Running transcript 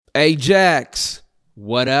Ajax,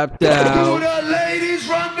 what up, Do though? the ladies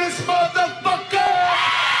run this motherfucker?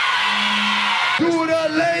 Do the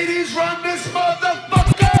ladies run this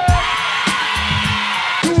motherfucker?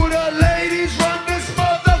 Do the ladies run this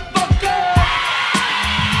motherfucker?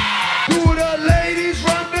 Do the ladies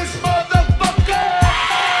run this motherfucker?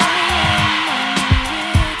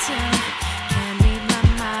 Can't read my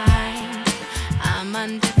mind. I'm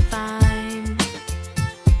undefined.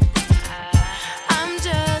 I'm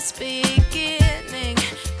just beginning.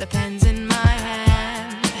 The pen's in my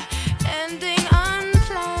hand. Ending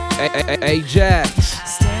unplanned. Ajax,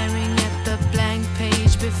 Staring at the blank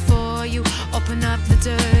page before you. Open up the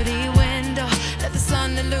dirty window. Let the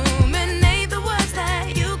sun illuminate the words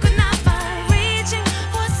that you could not find. Reaching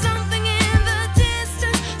for something in the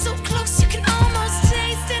distance, so close you can almost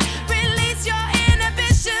taste it. Release your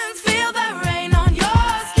inhibitions. Feel the rain on your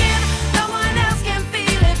skin. No one else can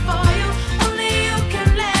feel it for you. Only you can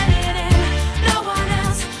let it in. No one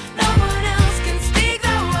else can speak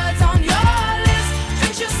the words on your lips.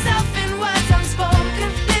 Drench yourself in words unspoken.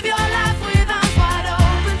 Live your life with arms wide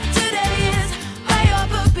open. Today is where your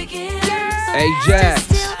book begins. Ajax.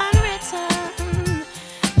 Still unwritten.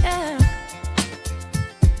 Yeah.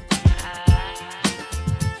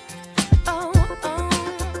 Oh, oh.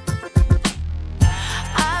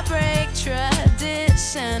 I break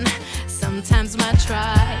tradition. Sometimes my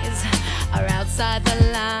tries are outside the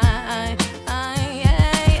line.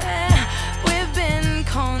 Yeah, yeah. We've been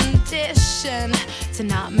conditioned to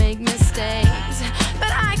not make mistakes,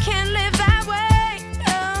 but I can't live that way.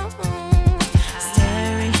 Oh.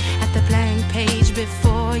 Staring at the blank page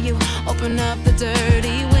before you. Open up the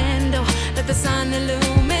dirty window. Let the sun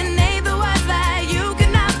illuminate the words that you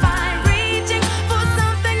cannot find. Reaching for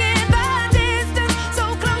something in the distance,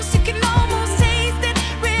 so close you can almost taste it.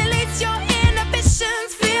 Release your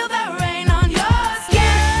inhibitions. Feel the rain on your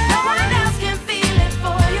skin. No one else can feel it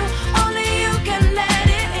for you. Only you can let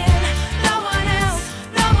it in. No one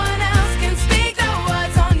else can speak the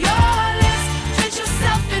words on your lips. Drench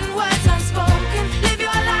yourself in words unspoken. Live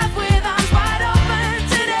your life with arms wide open.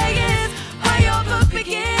 Today is where your book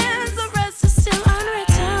begins. The rest is still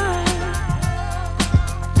unwritten.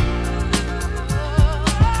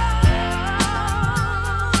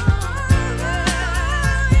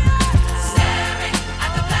 Staring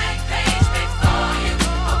at the blank page before you.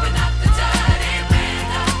 Open up the dirty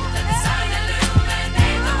window. Let the sun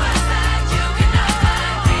illuminate the words that you cannot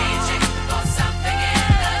find. Reaching for something in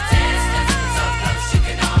the distance, so close you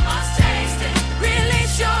can almost taste it.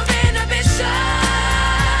 Release your inhibitions.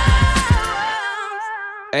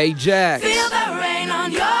 Ajax, Feel the rain on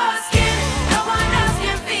your skin. No one else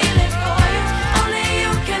can feel it for you. Only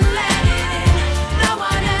you can let it in. No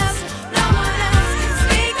one else can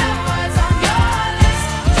speak the words on your lips.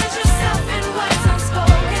 Drench yourself in words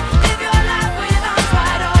unspoken. Live your life with arms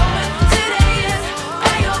wide open. Today is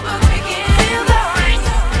where your book begins. Feel the rain.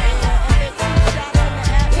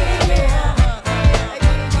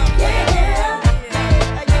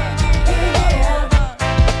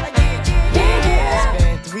 It's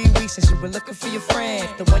been 3 weeks since you were looking for your friend,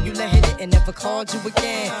 the one you let hit it and never called you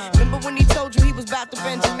again. Remember when he told you he was about to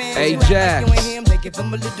Benjamin? Ajax. You act like you ain't him, they give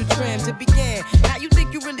him a little trim to begin. Now you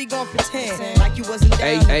think you really gon' pretend like you wasn't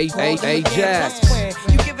down. Ajax. That's when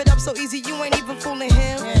you give it up so easy, you ain't even fooling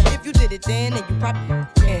him. If you did it then you probably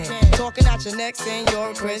can. Talking out your neck saying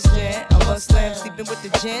you're a Christian, a Muslim, sleeping with the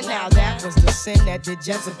gin. Now that was the sin that did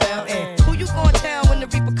Jezebel in. Who you gonna tell when the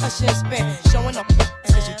repercussions spin? Showing up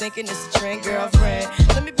cause you thinking it's a trend, girlfriend.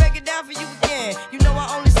 Let me break it down for you again. You know I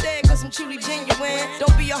only say it cause I'm truly genuine.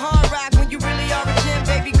 Don't be a hard rock when you really are a gem,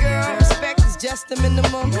 baby girl. Respect is just the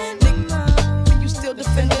minimum. Nigga, you still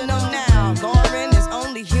defending them now. Lauren is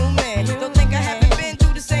only human. Don't think I haven't been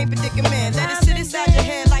through the same predicament. Let it sit inside your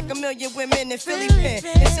head like a million women in Philly pen.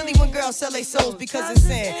 It's silly when girls sell their souls because it's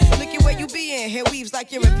sin. Look at where you be in. Hair weaves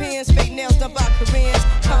like Europeans. Fake nails done by Koreans.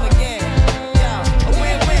 Come again. Yo, a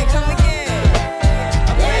win-win, come again.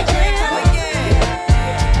 A win-win, come again.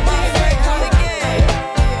 My friend, come again.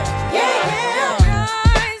 Yeah.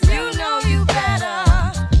 Guys, you know you better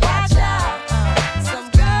watch out. Some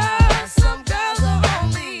girls are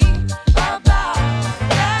only about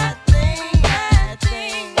that thing, that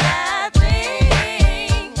thing, that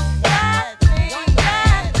thing, that thing,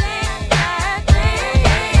 that thing, that thing.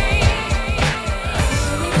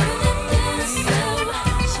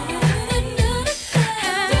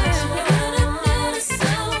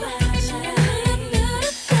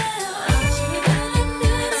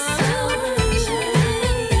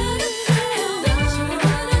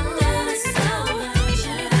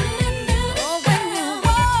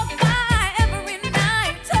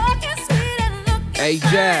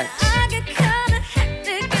 Ajax. I get kinda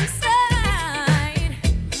hectic inside.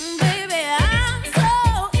 Baby, I'm so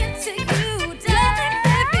into you. Darling,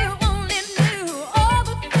 if you only knew all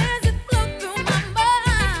the things that flow through my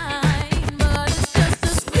mind. But it's just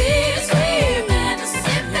a sweet, sweet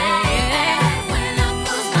fantasy, baby. When I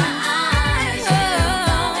close my eyes, you know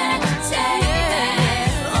that you take me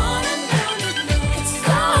on a new. It's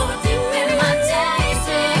so deep in my taste,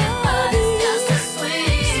 but it's just a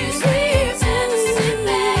sweet, sweet fantasy,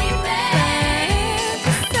 baby.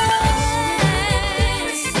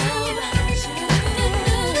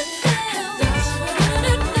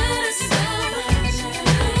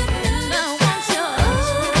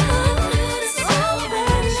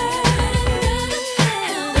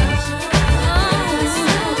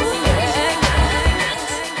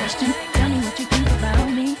 Question, tell me what you think about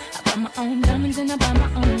me. I buy my own diamonds and I buy my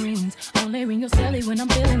own rings. Only ring your celly when I'm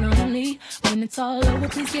feeling lonely. When it's all over,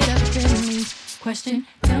 please get up and leave. Question,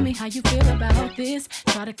 tell me how you feel about this.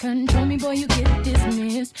 Try to control me, boy, you get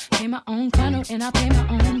dismissed. Pay my own condo and I pay my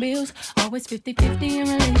own bills. Always 50-50 in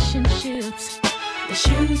relationships. The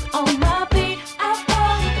shoes on my feet, I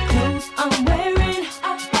bought. The clothes I'm wearing,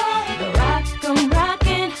 I bought. The rock I'm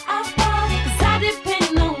rocking, I bought. 'Cause I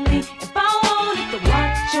depend on me if I want it. The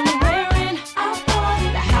watch I'm wearing, I bought.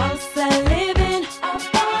 The house I live in, I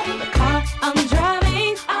bought. The car I'm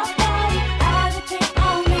driving, I bought. I depend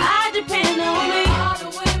on me, I depend on me. All the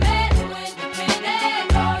women who independent,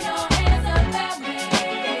 throw your hands up at me.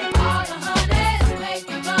 All the honeys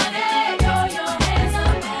making money, throw your hands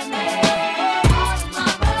up at me. All the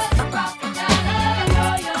mamas rockin' dollar,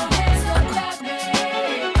 throw your hands up at me.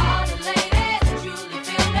 All the ladies that truly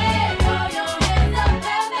feel me, throw your hands up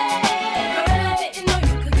at me. Girl, I didn't know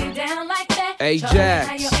you could get down like that. Ajax. Charlie,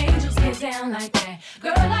 how your angels get down like that.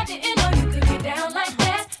 Girl, I didn't know you could get down like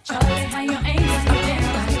that. Charlie, how your angels get down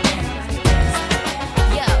like that.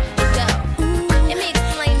 Yo, let me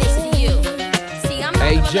explain this to you. See, I'm not gonna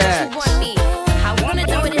let Ajax. you run me. How we're gonna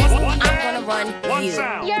do it is I'm gonna run you.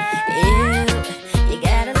 Ew, you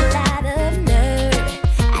got a lot of nerve.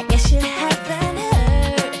 I guess you haven't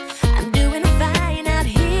heard. I'm doing fine out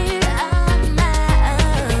here on my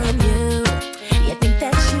own. You think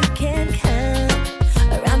that you can come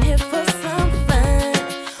around here for some fun,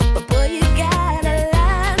 but boy, you got a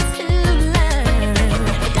lot to learn.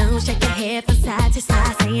 Don't shake your head from side to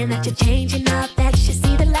side, saying that you're changing up, that you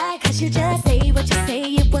see the light. 'Cause you just say what you say,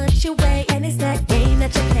 you want your way, and it's that game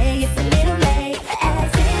that you play. It's a little late,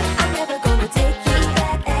 as if I'm never gonna take you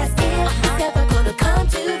back, as if it's never gonna come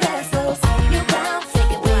to that. So spin you round,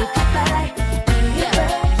 take it way goodbye. Do you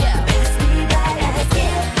pass me by, as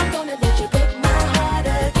if I'm gonna let you break my heart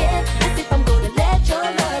again, as if I'm gonna let your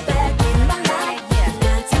love back in my life.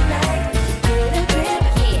 Not tonight, get a grip,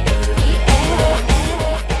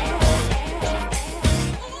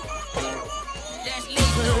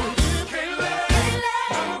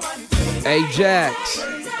 Ajax.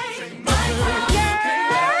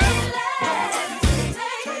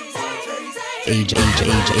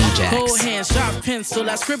 Ajax. Cold hand, sharp pencil.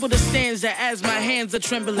 I scribble the stanza as my hands are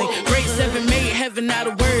trembling. Grade 7 made heaven out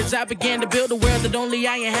of words. I began to build a world that only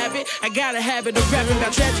I inhabit. I got a habit of rapping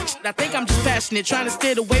about tragic shit. I think I'm just passionate, trying to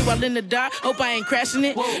steer the way while in the dark. Hope I ain't crashing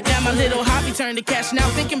it. Now my little hobby turned to cash now.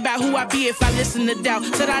 Thinking about who I'd be if I listen to doubt.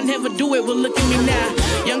 Said I never do it, well look at me now.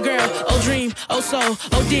 Young girl, oh dream, oh soul,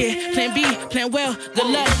 oh dear. Plan B, plan well, good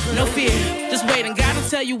luck, no fear. Just wait and God will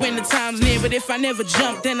tell you when the time's near. But if I never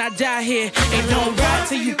jump, then I die here. And don't ride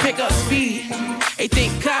till you pick up speed. They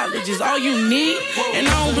think college is all you need. And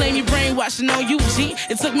I don't blame you brainwashing on you, G.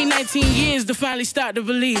 It took me 19 years to finally start to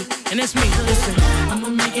believe. And that's me, listen. I'ma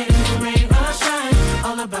make it in the rain or shine.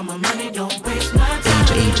 All about my money, don't waste my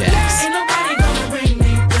time. Ajax. Ain't nobody gonna bring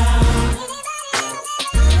me down.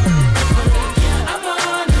 I'm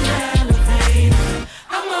on an elevator.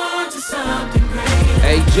 I'm on to something great.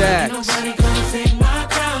 Ajax. Ain't nobody gonna take my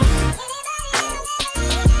crown.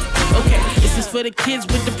 Okay, this is for the kids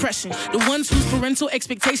with depression. The ones whose parental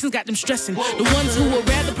expectations got them stressing. The ones who would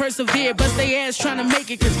rather persevere, bust their ass trying to make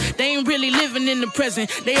it. 'Cause they ain't really living in the present.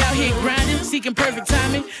 They out here grinding, seeking perfect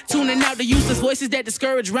timing. Tuning out the useless voices that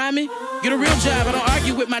discourage rhyming. Get a real job, I don't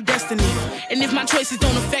argue with my destiny. And if my choices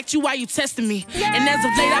don't affect you, why you testing me? And as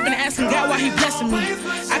of late, I've been asking God why he blessing me.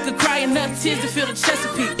 I could cry enough tears to feel the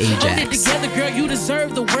Chesapeake. Hold it together, girl, you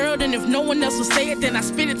deserve the world. And if no one else will say it, then I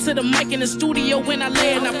spit it to the mic in the studio when I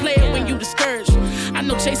lay it. And I play it when you discouraged. I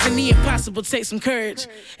know chasing the impossible takes some courage.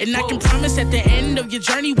 And I can promise at the end of your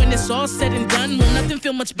journey, when it's all said and done, will nothing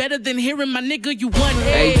feel much better than hearing my nigga, you won.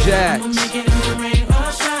 Hey, Ajax. I'ma make it in the rain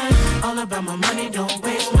or shine. All about my money, don't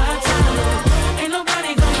waste my time. Ain't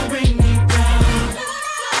nobody gonna bring me down.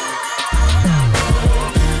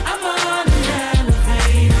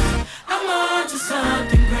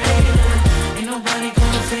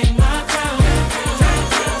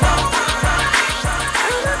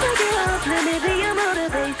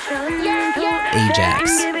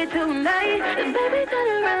 tonight. Baby,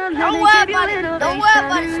 turn around, let Don't me worry give about you it. an Don't worry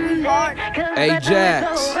about it, ovation. sweetheart. 'Cause I know Ajax.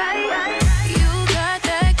 it's alright. You got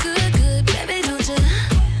that good, good, baby, don't you?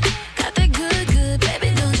 Got that good, good, baby,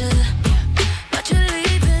 don't you? But you're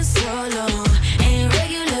leaving so long. Ain't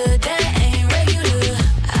regular, that ain't regular.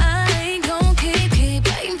 I ain't gon' keep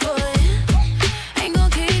waiting for it. Ain't gon'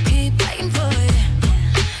 keep waiting for it.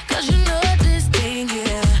 'Cause you know this thing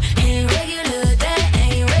here ain't regular, that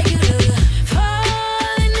ain't regular.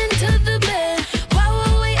 Falling into the bed. Why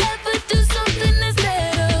would we ever do something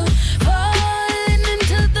instead of falling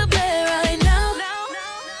into the bed right now?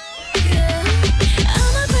 Yeah.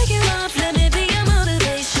 I'ma break you off, let me be your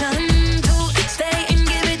motivation to stay and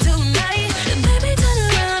give it tonight. Baby, turn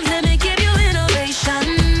around, let me give you an ovation.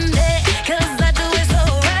 Yeah, 'cause I do it so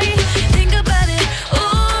right. Think about it,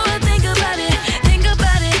 ooh, think about it, think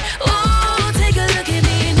about it, ooh, take a look at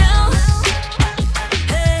me now.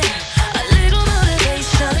 Hey, a little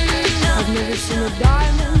motivation now. I've never seen a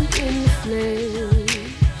diamond in the flesh.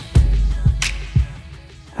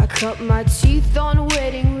 I cut my teeth on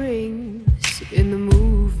wedding rings in the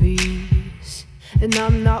movies, and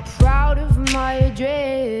I'm not proud of my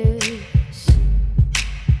address.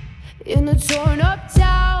 In a torn up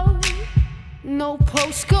town, no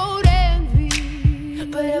postcode envy,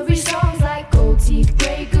 but every song's like gold teeth,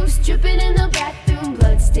 Grey Goose dripping in the bathroom,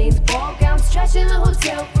 bloodstains, ball gowns, trash in the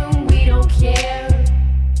hotel room. We don't care.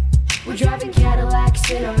 We're driving Cadillacs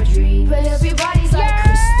in our dreams, but everybody's like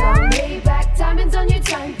crystal, Maybach, diamonds on your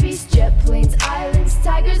timepiece, jet planes, islands,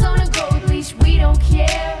 tigers on a gold leash. We don't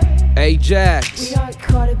care. Ajax. We aren't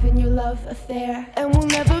caught up in your love affair, and we'll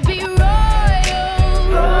never be royals.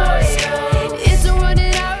 It's a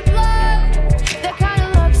running out of blood. That kind of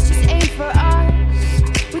luck's just ain't for us.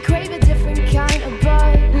 We crave a different kind of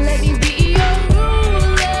buzz. Let me be your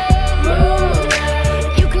ruler.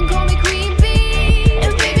 You can call me Queen Bee,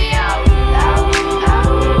 and baby I'll rule.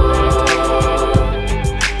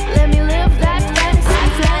 Let me live that fantasy. I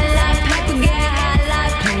fly like paper, get high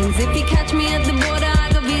like planes. If you catch me at the border, I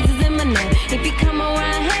got visas in my name. If you come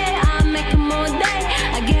around here, I'll make 'em all day.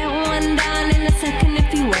 I get one down in a second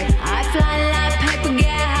if you wait. I fly like paper,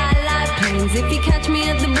 get high like planes. If you catch me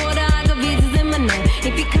at the border, I got visas in my name.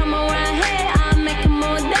 If you come around here, I'll make 'em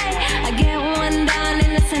all day. I get one down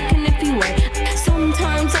in a second if you wait.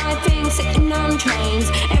 Sometimes I think sitting on trains.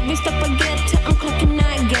 Every step I get to, I'm clocking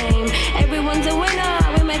that game. Everyone's a winner,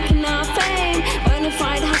 we're making our fame.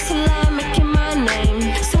 Bonafide hustler, making my name.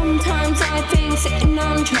 Sometimes I think sitting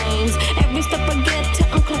on trains. Every step I get to,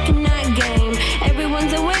 I'm clocking that game.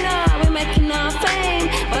 Everyone's a winner, we're making our fame.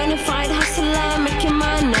 Bonafide hustler, making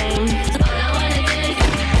my name. All I wanna do is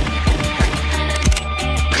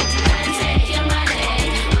take your money.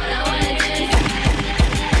 All I wanna do is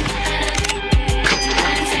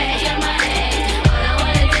take your money. All I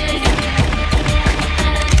wanna do is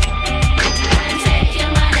take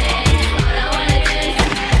your money. All I wanna do is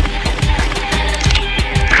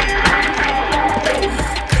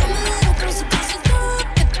come a little closer, closer, look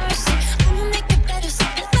at mercy. I'ma make it better, so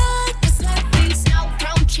the love is like beans now,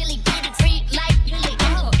 brown chili, get it free like Billy.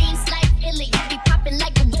 Beans like Illy, be popping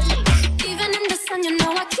like a willy. Even in the sun, you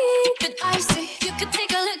know I keep it icy. You could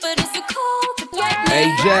take a look, but it's too cold to bite me.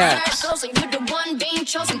 Ajax. Closer, you're the one being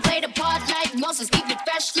chosen. Play the part like Moses, keep it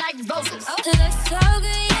fresh like roses. Looks so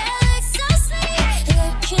good, yeah, looks so sweet.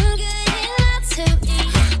 Looking good, he loves to eat.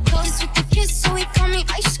 Close with the kiss, so he call me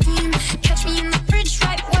ice cream. Catch me in the fridge,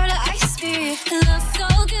 right where the ice be. Looks so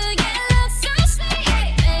good, yeah, looks so sweet.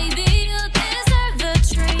 Baby, you deserve the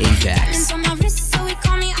treat. Ajax. Diamonds on my wrist, so he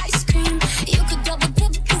call me ice cream. You could double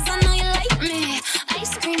dip, 'cause I know you like me.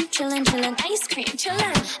 Ice cream, chillin', chillin', ice cream,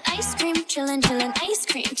 chillin'. Ice cream, chillin', chillin', ice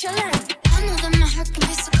cream, chillin'. I know that my heart can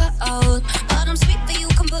be so cold, but I'm sweet that you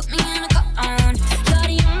can put me in a cone. You're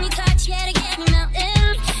the only touch, yeah, to get me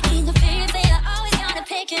melting. He's the favorite, I always gotta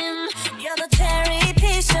pick him. You're the cherry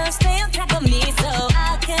peach, just stay on top of me, so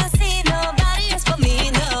I can see nobody else but me,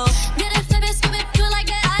 no. Get it, flip it, scoop it, do it like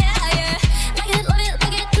that, yeah, yeah. Like it, love it,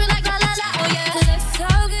 look it, do it like la la la, oh yeah. Looks so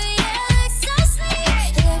good, yeah, looks so sweet.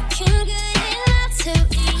 Looking good, he loves to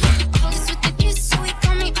eat. Close with the kiss, so he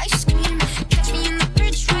call me ice cream. Catch me in the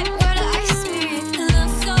fridge, right where the ice be.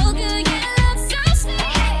 Looks so good, yeah, looks so sweet.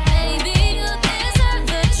 Baby, you deserve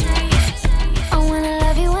the treat. I wanna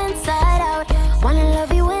love you inside out. Wanna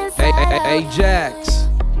love you inside out. Ajax.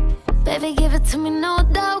 Baby, give it to me, no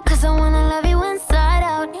doubt. 'Cause I wanna love you inside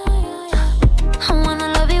out. I wanna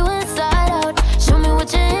love you inside out. Show me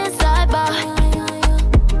what you're inside about.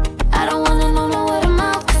 I don't wanna know no word of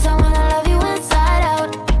mouth. 'Cause I wanna love you inside out.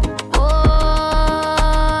 Oh,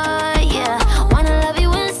 yeah. Wanna love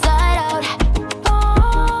you inside out. Oh,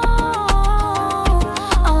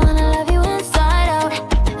 I wanna love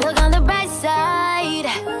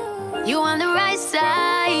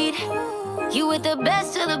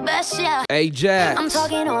pressure. Ajax. I'm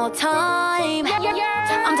talking all time.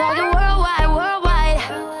 I'm talking worldwide,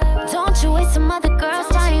 worldwide. Don't you waste some other girls'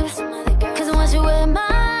 time. Cause once you with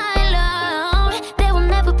my love, there will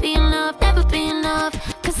never be enough, never be enough.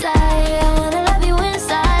 Cause I wanna love you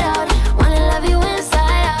inside out. Wanna love you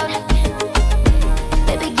inside out.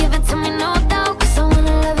 Baby, give it to me, no doubt. Cause I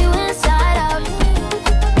wanna love you inside out.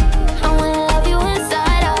 I wanna love you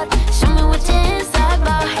inside out. Show me what you're inside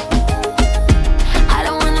about. I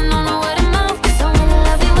don't wanna know no word of mouth. Cause I wanna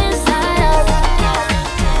love you inside out.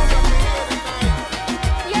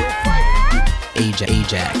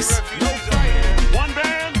 Ajax. One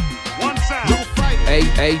band, one sound.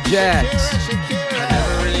 Ajax. I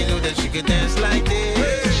never really knew that she could dance like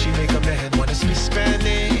this. She make a man wanna speak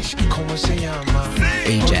Spanish. Como se llama?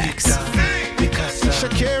 Ajax.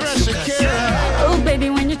 Shakira, Shakira. Oh, baby,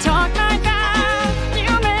 when you talk like that,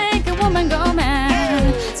 you make a woman go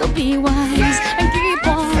mad. So be wise and keep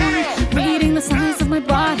on reading the signs of my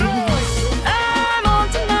body. I'm on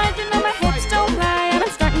tonight, you know my hips don't lie, and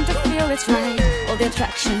I'm starting to feel it's right. All the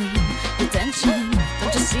attraction, the tension.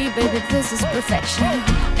 Don't you see, baby, this is perfection.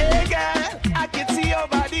 Hey girl, I can see your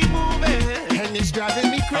body moving, and it's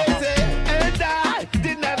driving me crazy. And I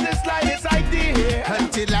didn't have the slightest idea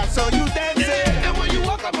until I saw you dancing. And when you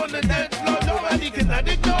walk up on the dance floor, nobody can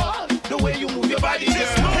ignore the way you move your body,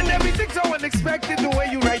 girl. And everything's so unexpected, the way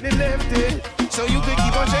you right and left it, so you could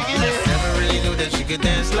keep on shaking it. Never really knew that she could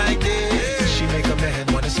dance like this. She make a man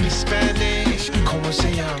wanna speak Spanish. Como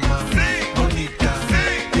se llama? Bonita,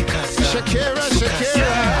 Picasa. Shakira, Shakira.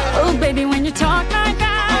 Oh, baby, when you talk like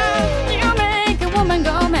that, you make a woman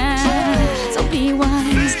go mad. So be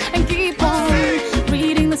wise and keep on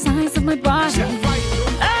reading the signs of my body.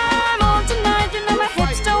 I'm on tonight, you know my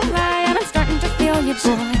hips don't lie, and I'm starting to feel you,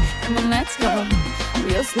 boy. Come on, let's go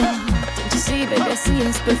real slow. Don't you see, baby, I see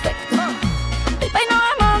it's perfect. Babe, I know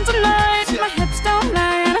I'm on tonight, my hips don't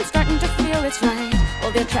lie, and I'm starting to feel it's right.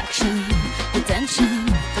 All the attraction, the tension.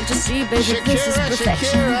 Don't you see, baby, this is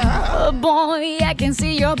perfection. Oh boy, I can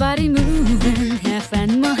see your body moving, half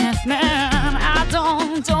animal, half man. I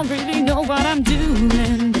don't really know what I'm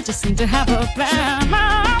doing, but just seem to have a plan.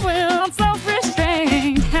 My will,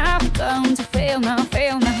 self-restraint, have come to fail now,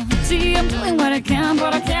 fail now. See, I'm doing what I can,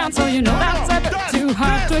 but I can't, so you know that's a bit too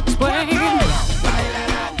hard to explain.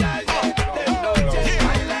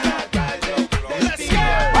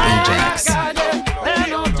 Ajax.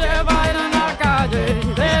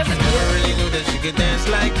 Could dance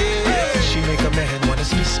like this. She make a man wanna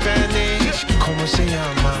speak Spanish. Como se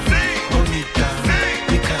llama? Bonita,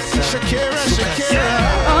 Picasa. Shakira, Shakira.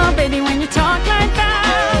 Oh, baby, when you talk like that,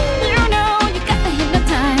 you know you got me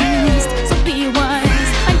hypnotized. So be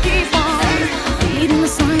wise and keep on reading the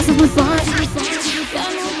signs of my body. Ya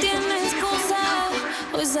no tiene excusa.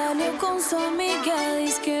 Hoy salió con su amiga.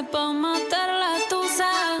 Dice que pa' matar la tusa.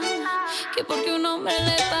 Que porque un hombre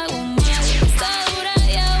le pagó mal. Está dura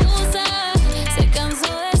y abusa. Se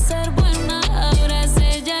cansó de ser buena. Ahora es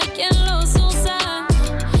ella quien los usa.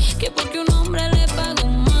 Que porque un hombre le pagó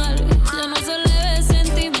mal. Ya no se le ve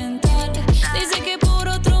sentimental. Dice que por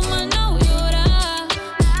otro más no llora.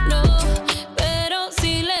 No, pero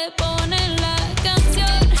si le ponen la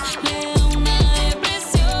canción, le da una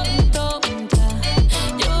depresión tonta.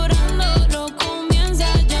 Llorando lo comienza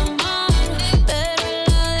a llamar, pero él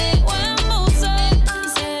la dejó en buzón.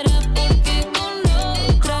 Será porque con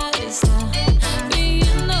otra está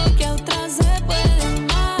fingiendo que a otra se puede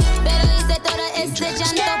amar. Pero hice todo este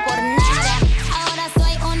llanto por nada. Ahora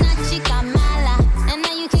soy una chica mala. And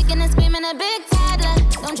now you kicking and screaming a big toddler.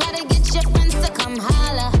 Don't try to get your friends to come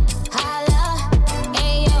holla, holla.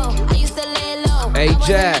 Ayo, I used to lay low. I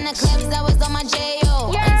wasn't in the clubs, I was on my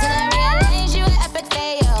J.O. Until I realized you an epic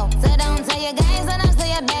fail. So don't tell your guys and I'll tell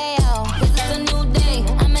your bayo. 'Cause it's a new day,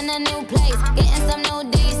 I'm in a new place. Getting some new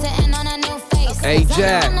D's, sitting on a new face.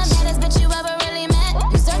 Ajax. I'm the baddest bitch you ever really met.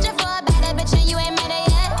 You searching for a better bitch and you ain't met it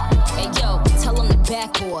yet. Hey yo, tell him to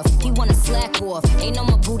back off. He wanna slack off. Ain't no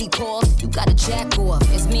more booty calls. You gotta jack off.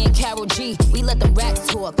 It's me and Karol G. We let the racks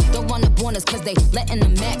talk. Don't run up on us 'cause they letting the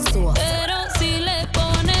max talk. Pero si le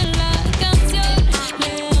ponen la canción,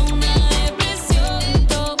 le da una depresión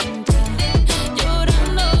tonta.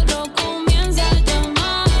 Llorando lo comienza a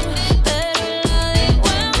llamar, pero él la dejó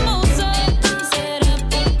en buzón. Será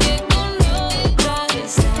porque con otra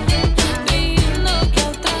está fingiendo que a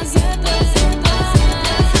otra se puede amar.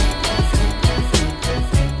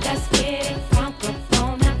 Let's get it crunk up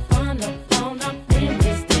on that fun up on up in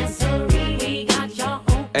this dancery. We got your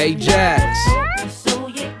own. Ajax. So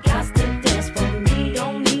you got to dance for me.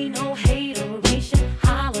 Don't need no hateration,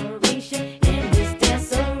 holleration in this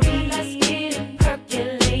dancery. Let's get it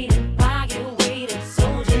percolated while you're waiting.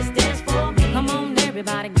 So just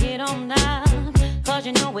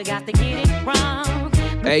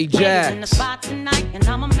Ajax. In the spot tonight, and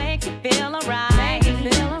I'ma make you feel alright.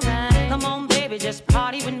 Come on, baby, just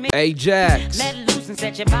party with me. Ajax. Let loose and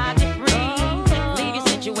set your body free. Leave your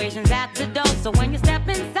situations at the door, so when you step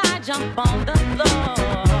inside, jump on the floor.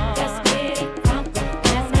 Let's get it crumpled.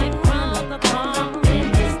 Let's get crumpled.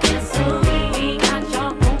 In this dancery, we got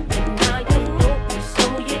y'all open, now you're open, so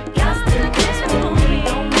you got to dance for me.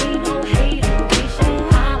 Don't need no hateration,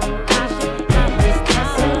 holleration. In this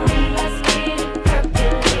dancery, let's get it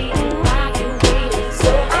percolating while you waiting. So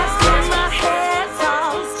let's turn my head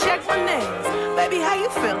toss, check my nails. Baby, how you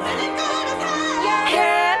feeling?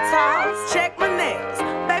 Head toss, check my nails.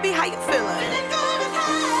 Baby, how you feeling?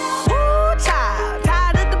 Ooh, child,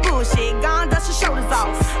 tired of the bullshit. Gone, dust your shoulders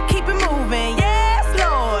off. Keep it moving, yes,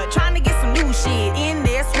 Lord. Trying to get some new shit in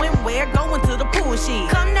there. Swimwear, going to the pool shit.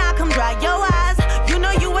 Come now, come dry your eyes. You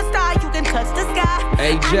know you a star, you can touch the sky.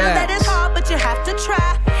 I know that it's hard, but you have to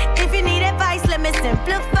try. If you need advice, let me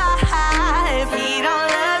simplify. If he don't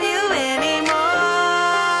love you anymore,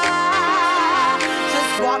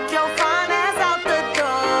 just walk your fine ass out the door.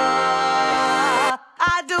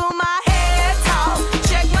 I do my head talk,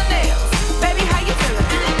 check my nails. Baby, how you feeling?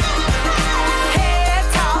 Head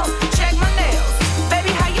talk, check my nails.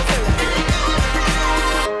 Baby, how you feeling?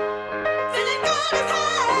 Feeling good as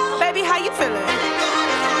hell. Baby, how you feeling?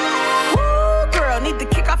 Woo, girl, need to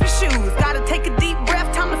kick off your shoes. Gotta take a deep breath,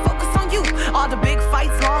 time to focus on you. All the big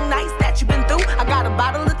fights, long nights that you've been through. I got a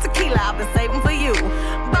bottle of tequila I've been saving for you.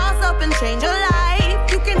 Boss up and change your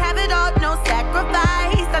life. You can have it all, no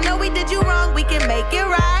sacrifice. I know we did you wrong, we can make it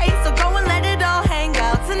right. So go and let it all hang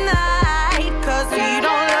out tonight. Cause we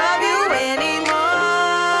don't love you anymore.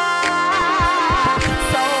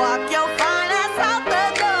 So walk your fine ass out the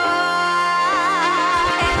door.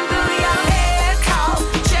 And do your head talk,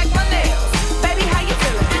 check my nails. Baby, how you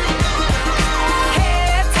feeling?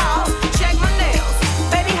 Head talk, check my nails.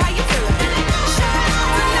 Baby, how you feeling?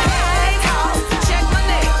 Head talk, check my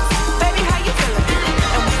nails. Baby, how you feeling?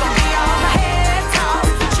 And we gon' be all head talk,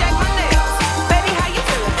 check my nails. Baby, how you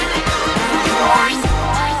feeling?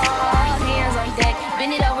 All hands on deck.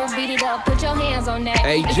 Bend it over, beat it up. Put your hands on that.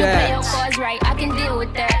 If you play your cards right, I can deal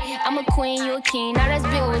with that. I'm a queen, you a king. Now let's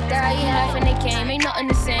build with that. Yeah, life and it came, ain't nothing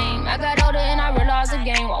the same. I got older and I realized the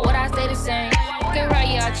game. Why would I stay the same? Okay, right,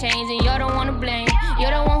 yeah, I changed and you're the one to blame.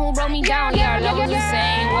 You're the one who broke me down. Yeah, our love was the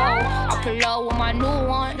same. Whoa, I pull up with my new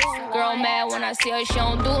one. Girl mad when I see her, she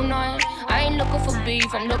don't do nothing. I ain't looking for beef,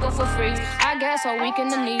 I'm looking for free. I guess I'll weaken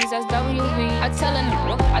the knees, that's WV. I tell a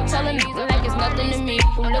nigga like it's nothing to me.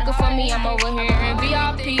 Who looking for me, I'm over here in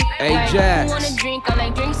VIP. Ajax. Like, who wanna drink, I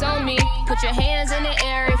like drinks on me. Put your hands in the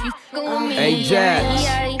air if you fucking with me. Ajax.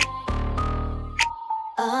 Yeah.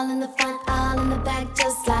 All in the front, all in the back,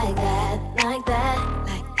 just like that, like that,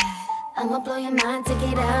 like that. I'ma blow your mind, take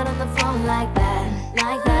it out on the phone like that,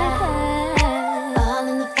 like that. All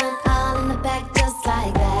in the front, all in the back, just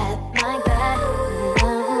like that, like that.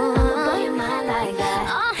 I'ma blow your mind like that.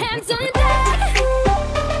 All hands on deck.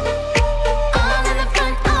 All in the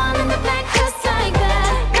front, all in the back, just like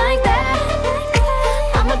that, like that.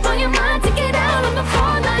 I'ma blow your mind, take it out on the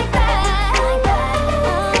phone like that, like that.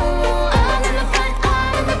 All in the front,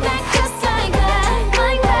 all in the back, just like that,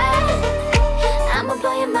 like that. I'ma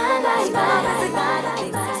blow your mind like that.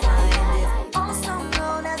 Also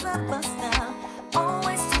known as a buster,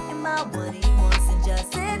 always talking about what he wants and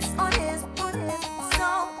just sits on his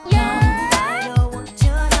so yeah. I don't want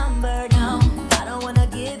your number, no. I don't wanna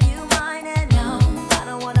give you mine, and no, I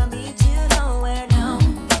don't wanna meet you nowhere, no.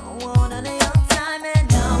 Don't want none of your time, and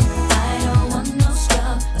no, I don't want no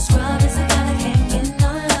scrub. A scrub is a guy that can't get no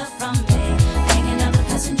love from me. Hanging out the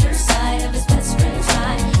passenger side of his best friend's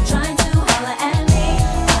ride, trying to holler at me.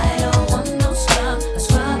 I don't want no scrub. A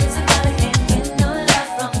scrub is a guy that can't get no love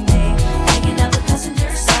from me. Hanging out the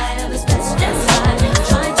passenger side of his best friend's ride,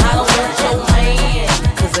 trying to holler at me.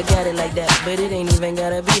 Cause I got it like that, but it ain't even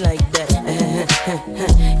gotta be like that.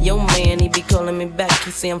 Yo man, he be calling me back,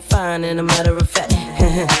 he say I'm fine and a matter of fact.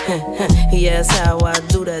 He asks how I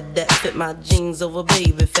do that fit my jeans over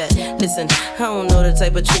baby fat. Listen, I don't know the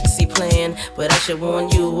type of tricks he playing, but I should warn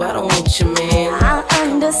you, I don't want your man. I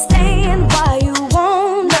understand why you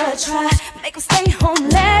wanna try, make him stay home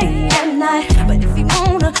late at night. But if he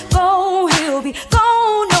wanna go, he'll be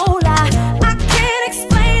gone, no lie. I can't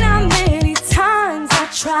explain how many times I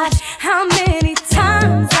tried, how many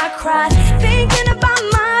times I cried, thinking about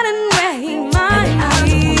mine and where he might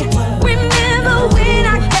be. Remember when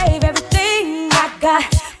I gave everything I got,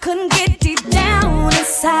 couldn't get deep down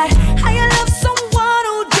inside. How you love someone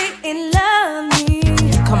who didn't love me.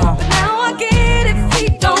 Come on. But now I get if he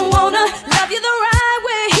don't wanna love you the right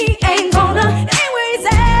way, he ain't gonna. Anywhere he's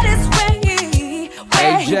at is where he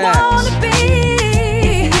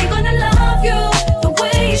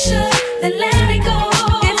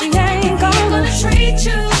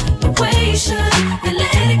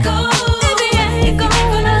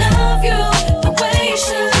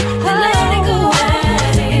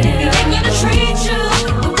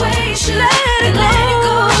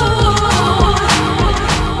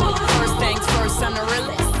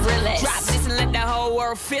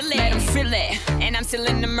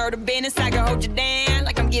murder business. I can hold you down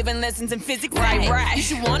like I'm giving lessons in physics. Right. You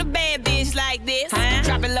should want a bad bitch like this.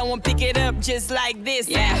 Drop it low and pick it up just like this.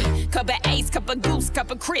 Yeah. Cup of Ace, cup of Goose, cup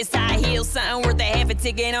of Chris. I heal something worth a half a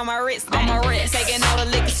ticket on my wrist. Taking all the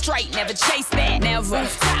liquor straight, never chase that. Never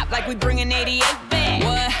stop like we bringing 88 back.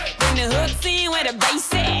 What? Bring the hooks in where the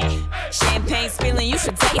bass at. Champagne spilling, you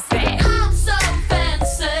should taste that. I'm so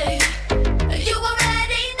fancy. You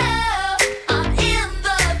already know I'm in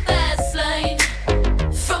the fast lane.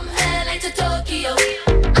 From LA to Tokyo.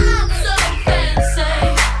 I'm so fancy.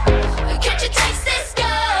 Can't you taste this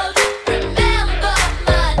gold? Remember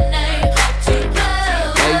my name. To go.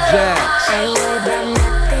 Ajax. I ain't worried about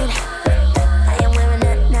nothing. I am wearing a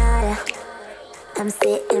nada. I'm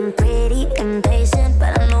sitting pretty impatient,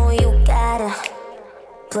 but I know you gotta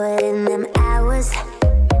put in them hours.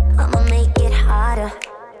 I'ma make it harder.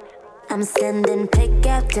 I'm sending pick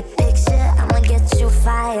after picture. I'ma get you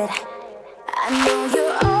fired. I know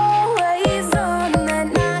you're always on that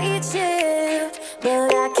night shift,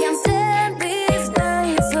 but I can't stand these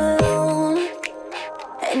nights alone.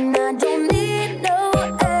 And I don't need no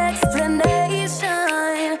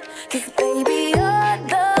explanation, 'cause baby, you're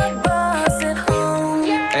the boss at home.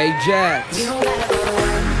 Ajax. You don't gotta go to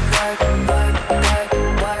work,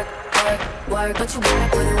 but you gotta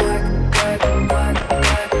put in work.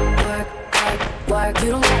 You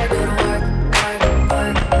don't gotta go to work.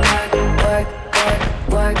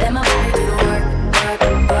 Let my body do the work.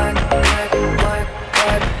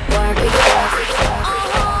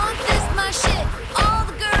 This my shit. All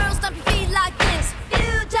the girls stomp your feet like this.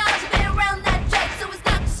 Few times I've been around that track, so it's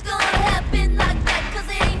not just gonna happen like that. 'Cause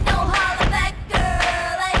it ain't no holler back,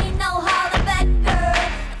 girl. Ain't no holler back, girl.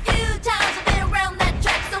 Few times I've been around that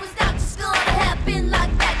track, so it's not just gonna happen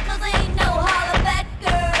like that. 'Cause it ain't no holler back,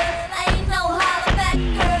 girl. Ain't no holler back,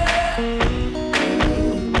 girl.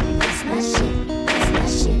 That's my shit. That's my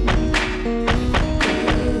shit.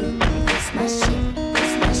 That's my shit.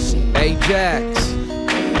 That's my shit. Ajax.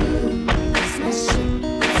 That's my shit.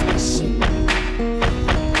 That's my shit.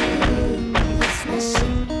 That's my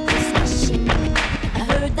shit. That's my shit. I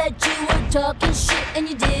heard that you were talking shit and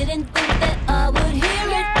you didn't think that I would hear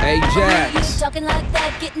it. Ajax. You talking like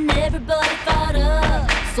that, getting everybody fired up.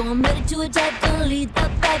 So I'm ready to attack, gonna lead the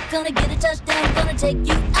pack, gonna get a touchdown, gonna take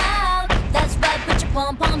you out. That's right, put your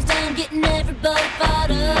pom-poms down, getting everybody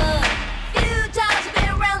fired up. Few times I've been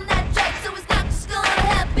around that track, so it's not just gonna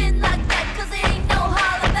happen like that. 'Cause it ain't no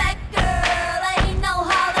holler back, girl. Ain't no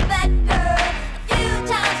holler back, girl. Few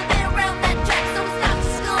times I've been around that track, so it's not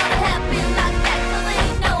just gonna happen like that. 'Cause it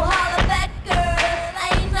ain't no holler back, girl.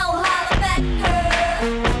 Ain't no holler back, girl.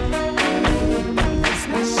 That's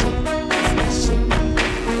my shit. That's my shit.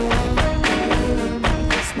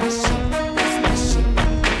 That's my shit. That's my shit. That's my shit.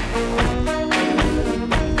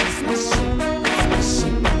 That's my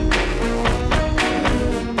shit.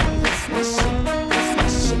 That's my shit. That's my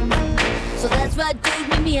shit. So that's right, dude,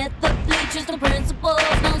 meet me at the bleachers. No principals,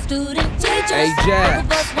 no student teachers. Ajax. Both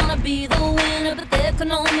of us wanna be the winner, but there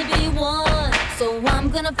can only be one. So I'm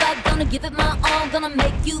gonna fight, gonna give it my all, gonna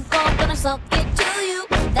make you fall, gonna suck it to you.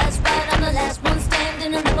 That's right, I'm the last one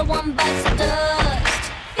standing, another one bites the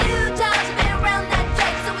dust. Few times I've been around that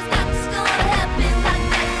track, so it's not just gonna happen like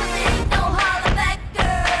that. 'Cause it ain't no holler back,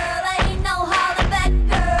 girl. Ain't no holler back,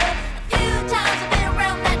 girl. Few times I've been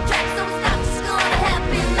around that track, so it's not just gonna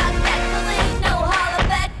happen like that. 'Cause it ain't no holler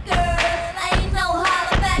back, girl. Ain't no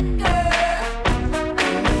holler back, girl.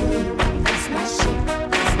 That's my shit.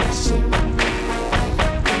 That's my shit.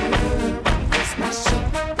 That's my shit.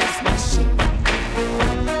 That's my shit.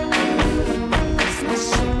 That's my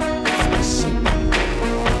shit. That's my shit.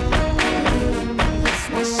 That's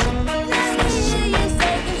my shit. Let me hear you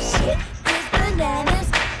say this shit is bananas.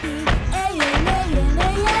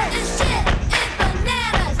 B-A-N-A-N-A-N. This shit is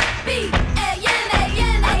bananas.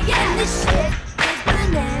 B-A-N-A-N-A-N. This shit is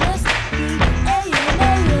bananas.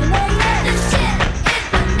 B-A-N-A-N-A-N. This shit is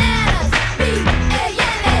bananas.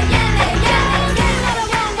 B-A-N-A-N-A-N. I'll tell you what I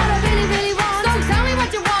want, what I really, really want. So tell me what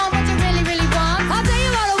you want, what you really, really want. I'll tell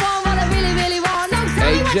you what I want, what I really, really want. So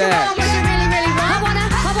tell me what you Ajax. want, what you really, really want.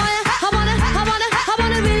 I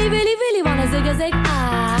wanna really, really, really wanna zig a zig.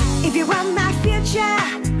 If you want my future,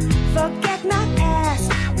 forget my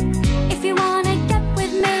past. If you wanna get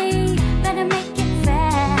with me, better make it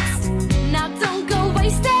fast. Now don't go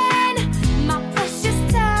wasting my precious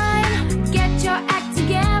time. Get your act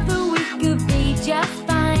together, we could be just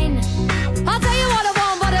fine. I'll tell you what I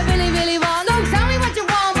want, what I really, really want. So tell me what you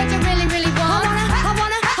want, what you really, really want. I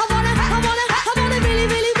wanna really,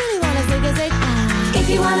 really, really wanna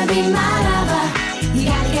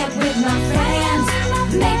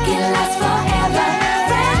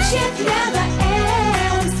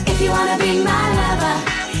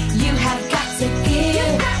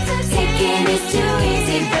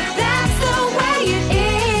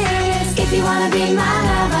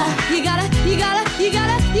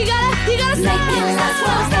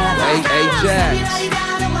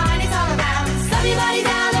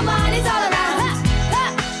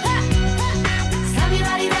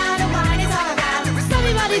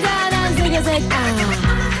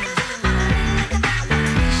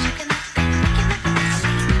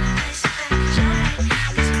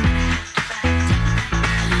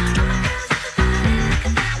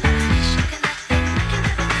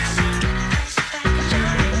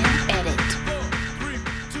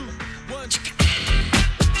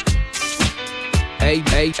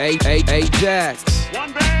Ajax.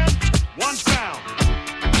 One band, one sound.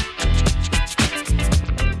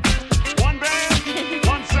 One band,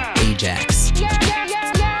 one sound. Ajax.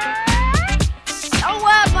 Don't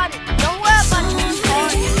worry about it. Don't worry about it.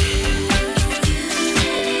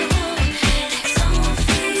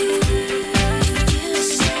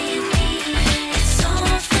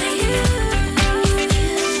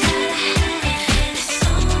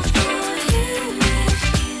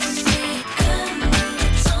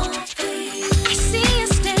 I see you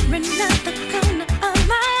staring at the corner of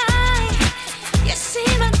my eye. You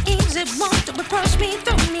seem uneasy, want to approach me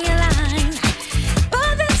through me a line.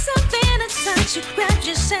 But there's something inside you, grab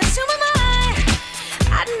your sense, who am I?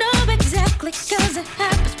 I know exactly, cause it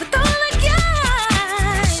happens with all the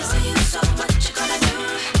guys. Show you so what you gotta do.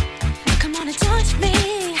 Come on and touch me.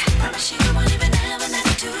 Promise you won't even have an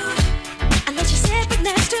attitude. Unless you sit right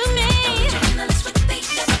next to me. Don't join with the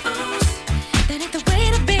other fools. That ain't the way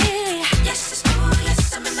to be. Yes, it's cool,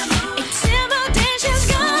 yes, I'm in the mood. Intimidation's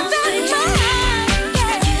gone very far.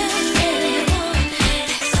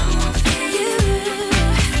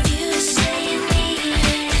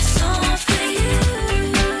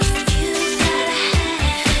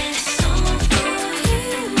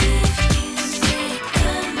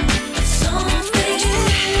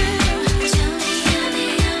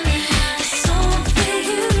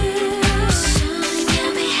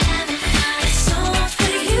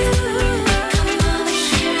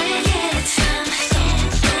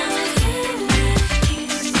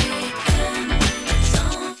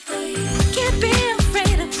 Can't be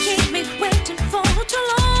afraid of keep me waiting for too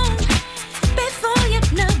long. Before you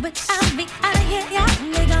know it, I'll be out of here, I'll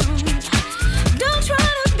be gone. Don't try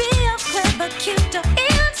to be all clever, cute, or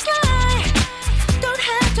even sly. Don't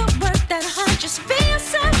have to work that hard, just be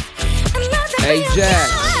yourself and let that be Ajax.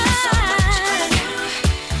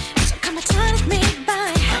 so come and touch me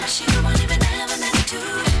by. Promise you won't even have an attitude.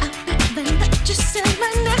 I'll even let you sit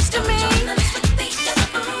right next to me.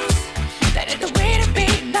 That ain't the way to be,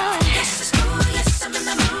 no. Yes, it's cool, yes, I'm in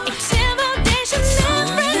the mood. Intimidation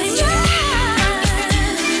never ends.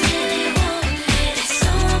 It's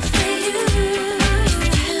all for you.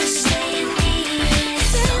 You say you need it.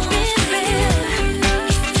 It's all for you.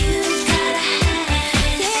 You gotta have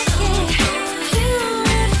it. Yeah, you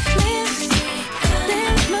with me.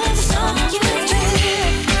 There's more song you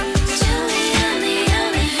dream. Tell me I'm the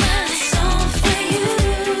only one. It's all for you.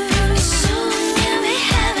 Soon you'll be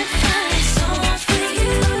having fun. It's all for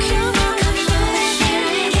you. Come on,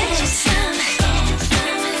 and get you some. It's all for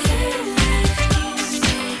you.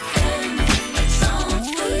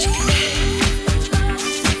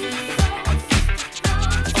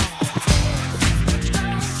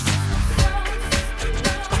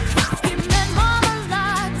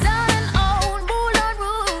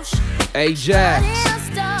 Ajax.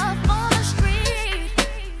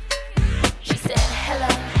 She said, hello,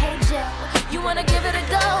 hey Joe, you wanna give it a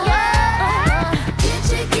go?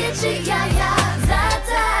 Get you, yeah, yeah,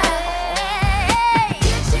 Zata.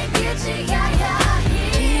 Get you, yeah, yeah,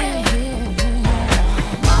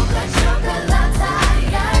 Mocha chocolate,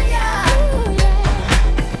 yeah, yeah.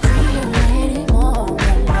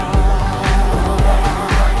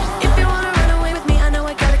 If you wanna run away with me, I know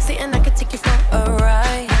a galaxy and I could take you for a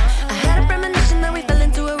ride. I had a premonition that we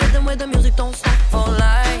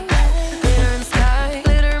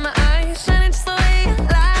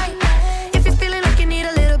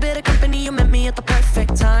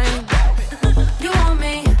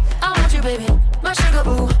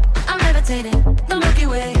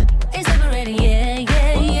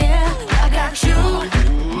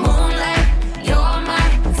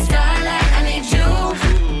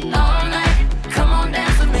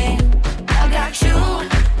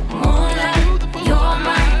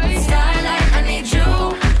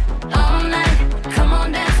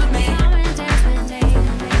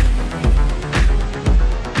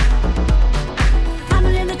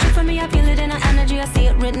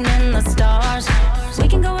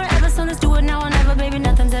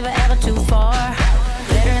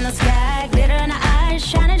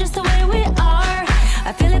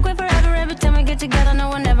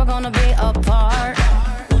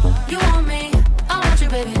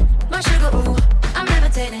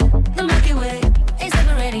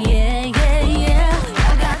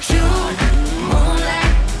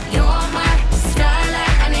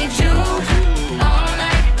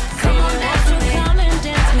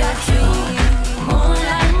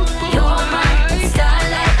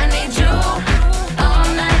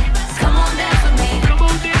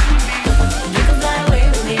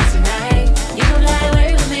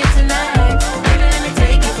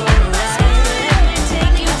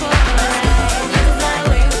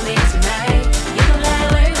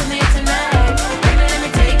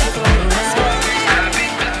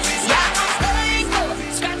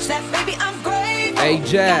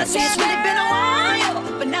Ajax. It's really been a while,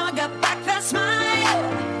 but now I got back that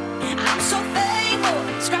smile. I'm so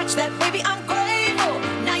thankful. Scratch that, baby, I'm grateful.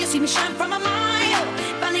 Now you see me shine from a mile.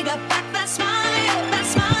 Finally got back that smile. That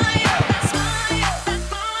smile. That smile. That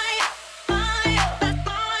smile. That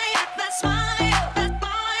smile. That smile. That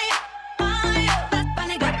smile. That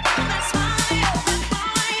finally got back that smile. That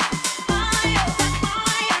smile.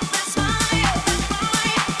 That smile.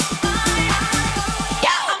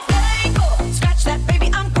 Yeah, I'm thankful. Scratch that, baby,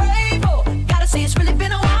 I'm grateful. Gotta say it's really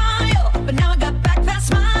been a while, but now I got back that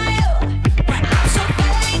smile. I'm so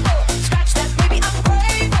thankful. Scratch that, baby, I'm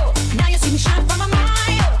grateful. Now you see me shine from a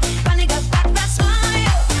mile. Finally got back that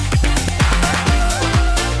smile.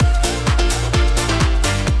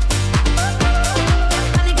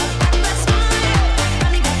 Finally got back that smile.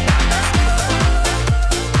 Finally got back that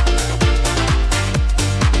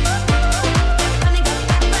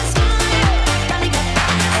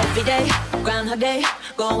Every day, Groundhog Day,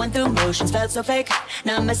 going through motions, felt so fake.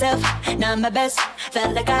 Not myself, not my best.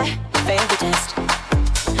 Felt like I failed the test.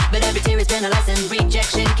 But every tear has been a lesson.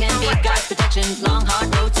 Rejection can be God's protection. Long,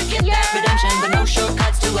 hard road to get that redemption, but no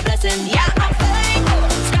shortcuts to a blessing. Yeah, I'm thankful.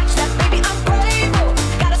 Scratch that, baby, I'm grateful.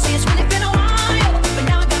 Gotta say it's really been a while, but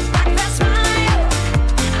now I got back that smile.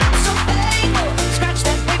 I'm so thankful. Scratch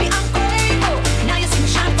that, baby, I'm grateful. Now you see me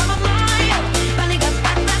shine from a mile. Finally got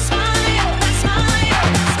back that smile. That smile.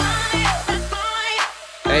 That smile.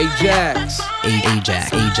 Ajax.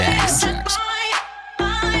 Ajax. Ajax.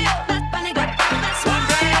 Finally got back that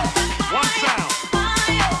smile. One band, one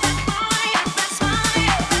sound.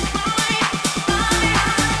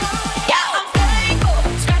 Yeah, I'm thankful.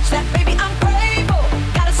 Scratch that, baby, I'm grateful.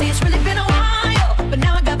 Gotta say it's really been a while, but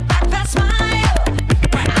now I got back that smile.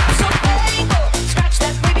 I'm so thankful. Scratch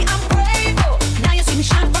that, baby, I'm grateful. Now you see me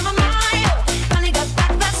shine from a mile. Finally got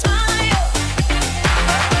back that smile.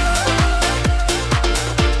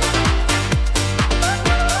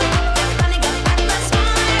 Finally got back that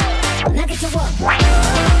smile. Now get to work.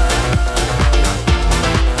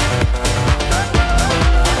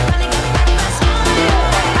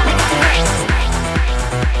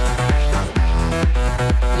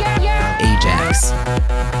 Ajax.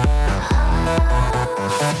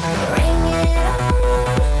 Ring it on,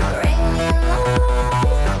 ring it low.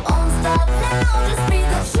 Won't stop now, just be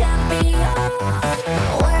the champion.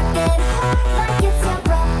 Work it hard like it's your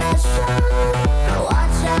profession.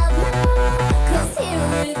 Watch out now, 'cause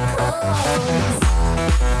here it comes.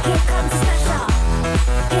 Here comes the special.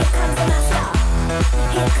 Here comes the master.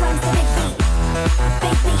 Here comes the big beat.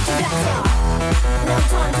 Big beat to blast y'all. No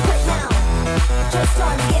time to quit now. Just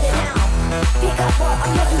time to get it now. Pick up what I'm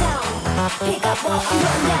putting down. Pick up what I'm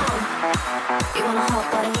putting down. You want a hot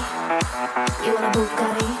body? You want a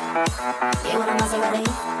Bugatti? You want a Maserati?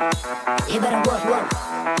 You better work.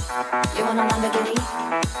 You want a Lamborghini?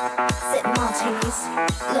 Sip martinis.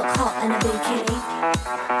 Look hot in a bikini.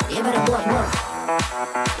 You better work.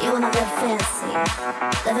 You wanna live fancy?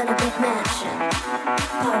 Live in a big mansion.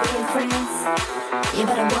 Party in France. You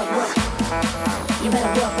better work. You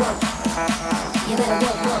better work. You better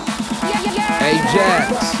work. Ajax.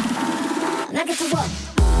 Now get to work.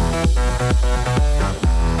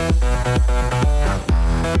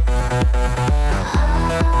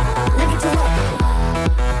 Now get to work.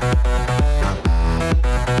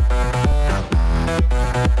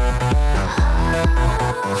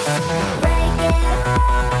 Break it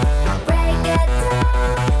up, break it down.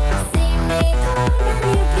 See me coming,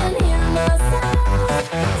 you can hear my sound.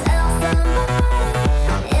 Tell somebody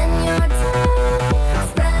in your town.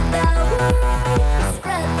 Spread the word,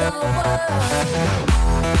 spread the word.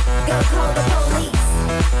 Go call the police,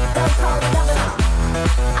 go call the governor.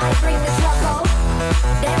 I bring the trouble,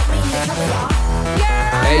 they'll bring the trouble, y'all.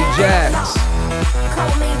 Ajax.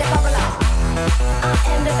 Call me the bubbler. I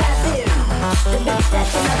am the bad bitch, the bitch that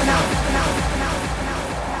you never know.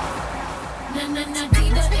 Na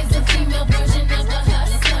diva is a female version of a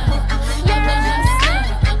hustler. Of a hustler.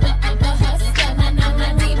 Of a hustler. Na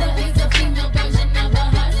diva is a female version of a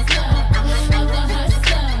hustler. Of a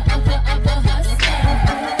hustler. Of a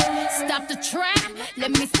hustler. Stop the track.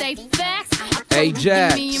 Let me stay facts.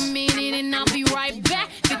 Ajax. Give me a minute and I'll be right back.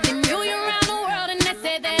 50 million around the world and they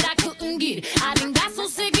said that I couldn't get it. I done got so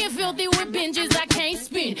sick and filthy with binges I can't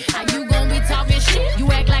spin. How you gon' be talking shit? You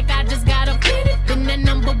act like I just got a pity. Been the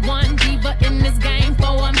number one diva in this game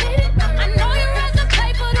for a minute. I know you're at the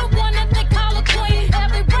paper, the one that they call a queen.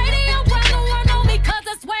 Every radio around the world know me 'cause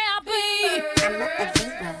that's where I be. I'm not a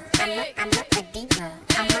diva. I'm not a diva.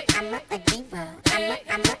 I'm not a diva.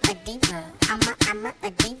 I'm not a diva. I'm not a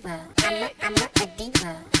diva. I'm not a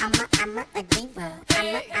diva. I'm not a diva.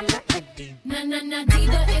 I'm not a diva. Na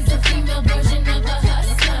diva is a female version of a hustler.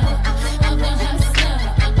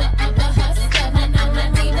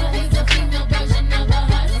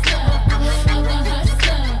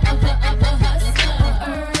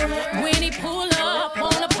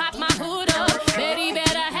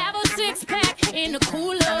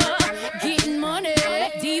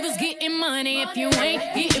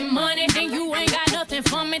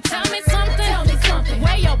 Tell me something.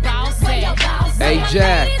 Where your boss at?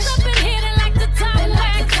 Ajax. Up in here, they like to talk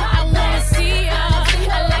back. I wanna see ya.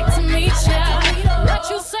 I like to meet ya. What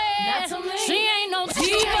you said? She ain't no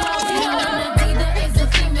diva. A diva is a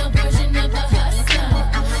female version of a hustler.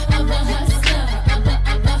 Of a hustler. Of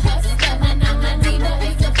a hustler. A diva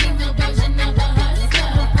is a female version of a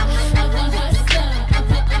hustler. Of a hustler.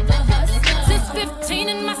 Of a hustler. Since 15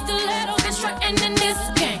 and my stiletto been strutting in this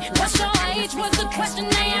game. What's your age was the question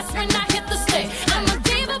they asked when I hit the stage. I'm a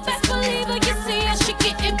diva, best believer. You see her, she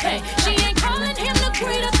getting paid. She ain't calling him the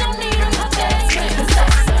greeter, don't need him her day.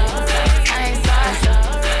 I ain't sorry.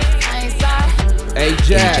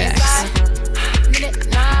 Ajax.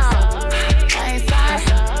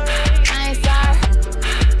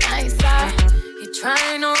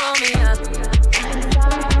 Trying to roll me up.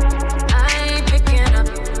 I ain't picking up.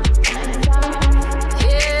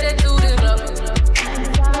 Yeah, they do the love.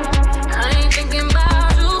 I ain't thinking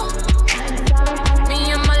about you. Me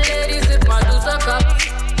and my ladies, if my dudes are cup.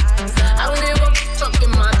 I don't give a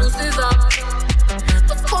chucking my deuces up.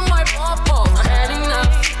 Just for my pawpaw, I had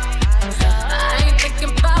enough. I ain't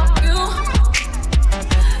thinking about you.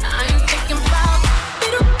 I ain't thinking about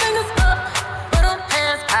middle fingers up, little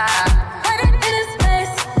hands high.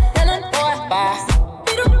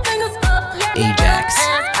 Ajax.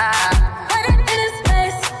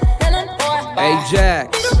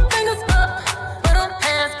 Ajax.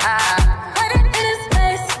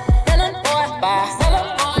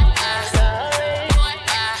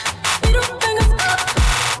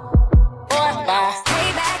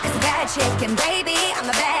 Payback is a bad chick, and baby, I'm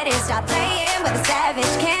the baddest. Stop playing with a savage.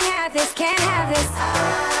 Can't have this, can't have this.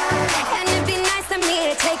 And it'd be nice of me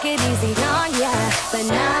to take it easy on ya, but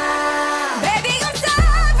nah. Baby, I'm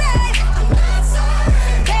sorry. I'm not sorry.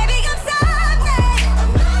 Baby, I'm sorry.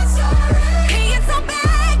 I'm not sorry. Being so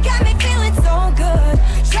bad got me feeling so good.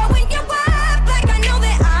 Showing you up like I know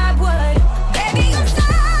that I would. Baby, I'm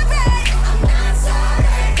sorry. I'm not sorry.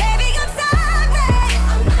 Baby, I'm sorry.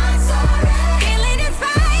 I'm not sorry. Feeling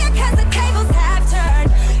inspired 'cause the tables have turned.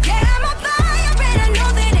 Yeah, I'm on fire and I know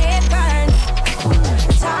that it burns.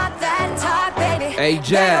 Talk that talk, baby.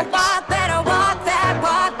 Ajax. Better walk that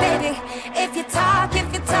walk, baby. If you talk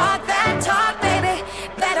that talk, baby.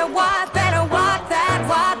 Better walk that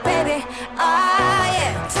walk, baby. Oh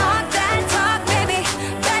yeah. Talk that talk, baby.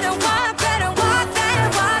 Better walk that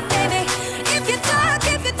walk, baby. If you talk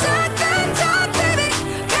that talk, baby.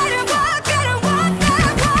 Better walk that walk,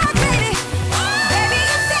 baby. Baby,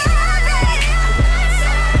 I'm sorry.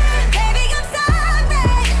 Baby, I'm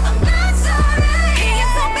sorry. I'm not sorry. Being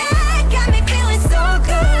so bad got me feeling so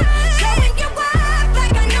good. Showing you up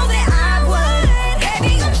like I know that I would.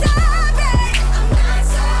 Baby, I'm sorry. I'm not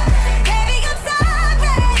sorry. Baby, I'm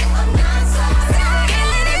sorry. I'm not sorry.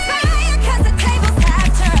 Feeling inspired 'cause the tables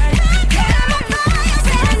have turned. Yeah, I'm on fire,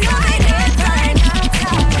 said I know that it burned. I'm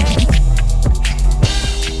sorry.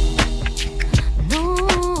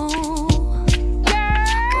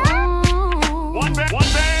 One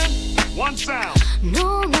band, one sound. No.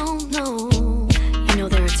 You know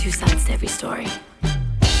there are two sides to every story.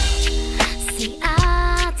 See,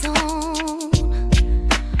 I don't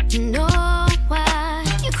know why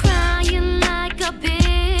you're crying like a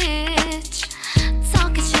bitch,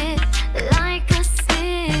 talking shit like a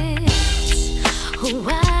snitch.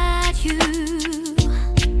 Why'd you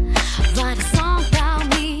write a song about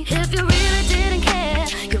me? If you really didn't care,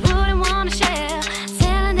 you wouldn't wanna share,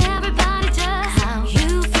 telling everybody just how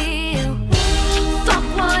you feel. Fuck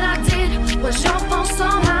what I did, was your fault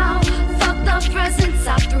somehow. Fuck the presents,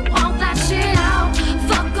 I threw all that shit out.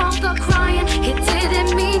 Fuck all the crying, it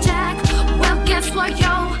didn't mean jack. Well, guess what,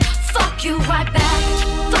 yo? Fuck you right back.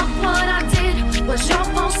 Fuck what I did, was your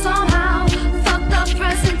fault somehow. Fuck the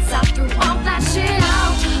presents, I threw all that shit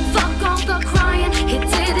out.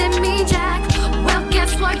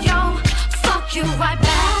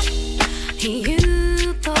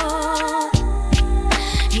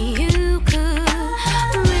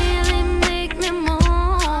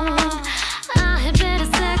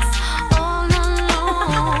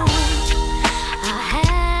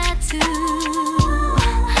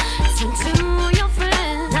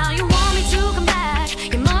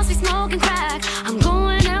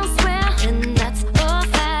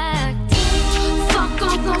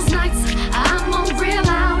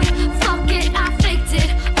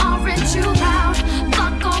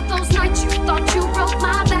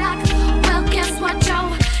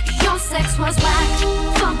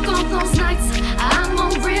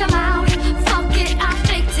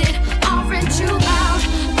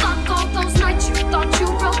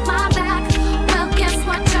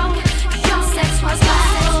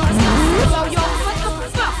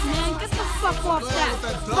 Back off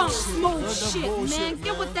that funk smooth shit, man.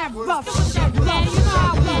 Get with that rough shit, man. You know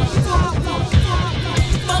how we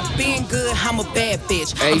Fuck being good, I'm a bad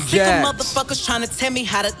bitch. Hey, I'm sick of Jax. motherfuckers trying to tell me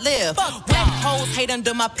how to live. Wet hoes hate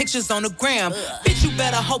under my pictures on the gram. Bitch, you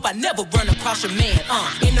better hope I never run across your man.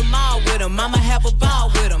 In the mall with him, I'ma have a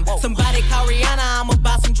ball with him. Somebody call Rihanna, I'ma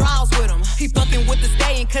buy some draws with him. He fucking with the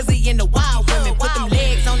stallion cause he in the wild women. Put them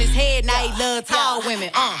legs on his head, now he love tall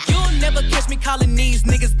women. You'll never catch me calling these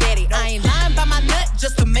niggas daddy. I ain't lying by my nut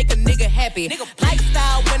just to make a nigga happy.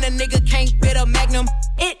 Lifestyle when a nigga can't fit a magnum.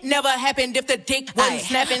 It never happened if the dick wasn't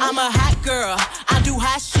snapping. I'm a hot girl, I do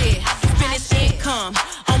hot shit. Finish income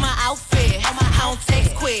on my outfit. I don't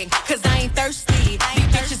text quick, cause I ain't thirsty. These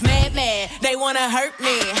bitches mad, they wanna hurt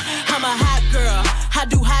me. I'm a hot girl, I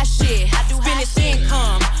do hot shit. Finish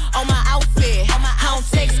income on my outfit. I don't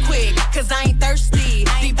text quick, cause I ain't thirsty.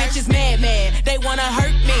 These bitches mad, they wanna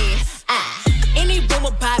hurt me. Any room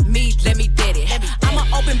about me, let me dead it. I'm an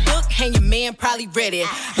open book, and your man probably read it.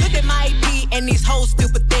 Look at my AP, and these hoes still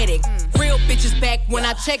pathetic. Real bitches back when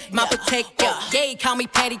I check my protect. Yeah, call me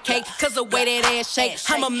patty cake, cause the way that ass shake.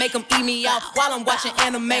 I'ma make them eat me out while I'm watching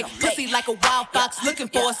anime. Pussy like a wild fox, looking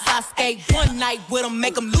for a Sasuke. One night with them,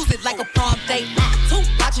 make them lose it like a prom date. 2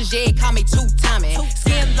 watches, yeah, call me 2-timing.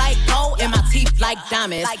 Skin like gold, and my teeth like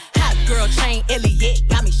diamonds. Hot girl chain, Elliot,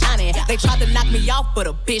 got me shining. They tried to knock me off, but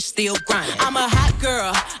a bitch still grinding. I'm a hot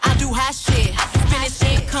girl, I do hot shit. Finish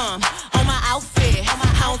income on my outfit.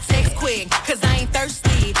 I don't text quick, cause I ain't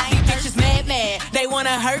thirsty. These bitches mad, they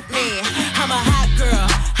wanna hurt me. I'm a hot girl,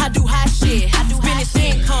 I do hot shit. Finish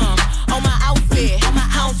income on my outfit.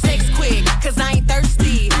 I don't text quick, cause I ain't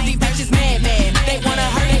thirsty. These bitches mad, they wanna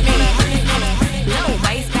hurt me. Low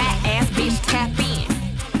waist, fat ass bitch, tap in.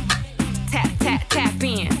 Tap, tap, tap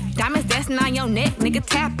in. Diamonds dancing on your neck, nigga,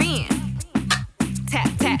 tap in. Tap,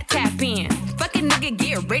 tap, tap in. Fucking nigga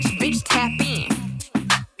get rich, bitch, tap in.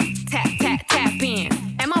 Tap, tap, tap in.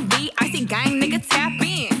 MLB, icy gang, nigga, tap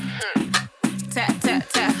in. Tap, tap,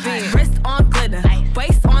 tap in. Wrist on glitter,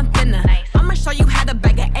 waist on thinner. I'ma show you how to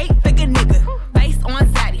bag an 8-figure nigga. Face on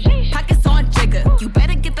zaddy, pockets on jigger. You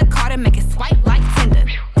better get the card and make it swipe like Tinder.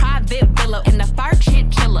 Private villa in the fire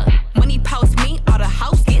chinchilla. When he post me, all the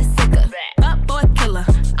house get sicker. Up boy killer,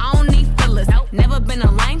 I don't need fillers. Never been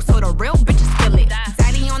a lame, so the real bitches feel it.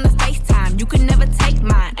 Zaddy on the FaceTime, you can never take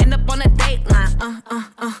mine. End up on a dateline,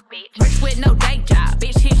 Rich with no day job,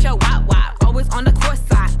 bitch hit your wop. Always on the court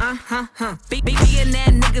side, Billionaire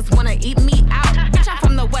niggas wanna eat me out. Bitch, I'm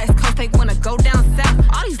from the West Coast, they wanna go down south.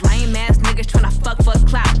 All these lame ass niggas tryna fuck for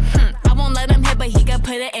clout. I won't let him hit, but he can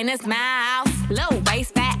put it in his mouth. Low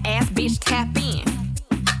waist, fat ass bitch, tap in.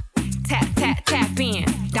 Tap, tap, tap in.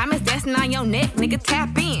 Diamonds dancing on your neck, nigga,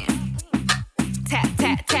 tap in. Tap,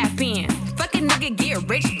 tap, tap in. Fucking nigga get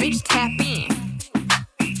rich, bitch, tap in.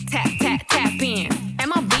 Tap, tap, tap in.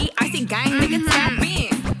 MLB, icy gang, nigga, tap in.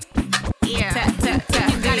 Yeah, tap, tap,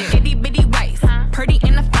 tap. You got an itty bitty waist, pretty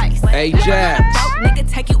in the face. Hey, Jax. Nigga,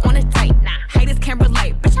 take you on a date. Haters can't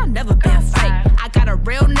relate, bitch, I've never been fake. I got a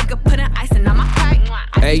real nigga putting icing on my pipe.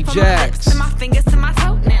 Hey, Jax. To my fingers to my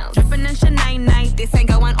toenails. Dripping in Chanel night, this ain't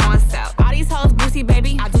going on sale. All these hoes boozy,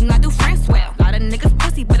 baby, I do not do friends well. Lot of niggas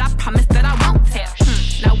pussy, but I promise that I won't tell.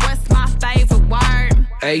 Now what's my favorite word?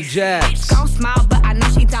 Hey, Jax. Bitch gon' smile, but I know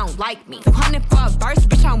she don't like me. 200 for a verse,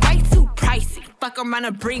 bitch, I'm way too pricey. Fuck around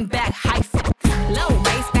and bring back hyphen. Low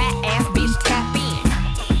waist, fat ass, bitch, tap in.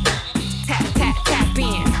 Tap, tap, tap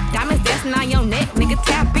in. Diamonds dancing on your neck, nigga,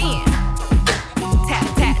 tap in.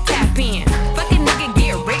 Tap, tap, tap in. Fucking nigga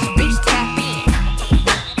get rich, bitch, tap in.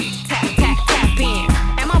 Tap, tap, tap in.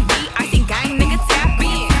 MLB, icy gang, nigga, tap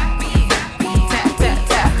in. Tap, tap,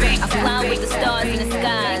 tap in. I fly with the stars in the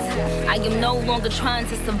skies. I am no longer trying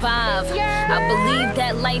to survive. I believe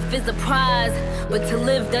that life is a prize, but to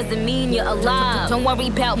live doesn't mean you're alive. Don't worry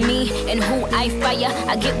about me and who I fire.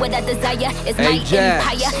 I get what I desire. It's Hey, my Jax.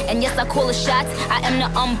 empire, and yes, I call the shots. I am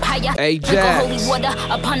the umpire. Hey, Sprinkle Jax. holy water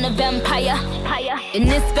upon the vampire. In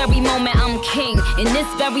this very moment, I'm king. In this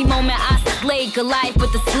very moment, I slay Goliath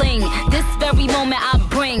with the sling. This very moment, I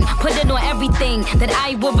bring, put it on everything. That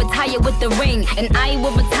I will retire with the ring, and I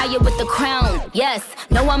will retire with the crown. Yes,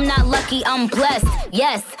 no, I'm not lucky, I'm blessed.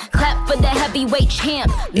 Yes, clap for the heavyweight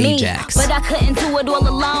champ, me. Ajax. But I couldn't do it all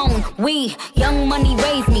alone. We, young money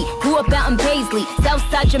raised me. Grew up out in Paisley,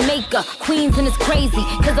 Southside Jamaica, Queens, and it's crazy.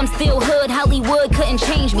 Cause I'm still hood, Hollywood couldn't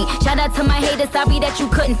change me. Shout out to my haters, sorry that you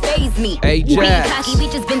couldn't faze me. Hey, Being Jax. cocky,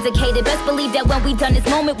 we just vindicated. Best believe that when we done this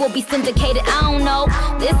moment, we'll be syndicated. I don't know,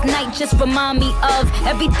 this night just remind me of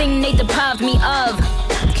everything they deprived me of.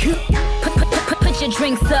 Put your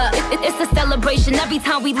drinks up. It's a celebration every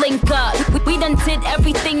time we link up. We done did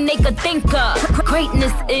everything they could think of.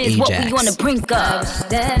 Greatness is what we wanna bring up.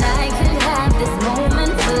 That I could have this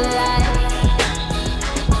moment for life.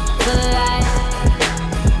 For life.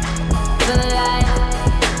 For life.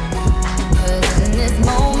 'Cause in this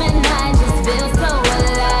moment I just feel so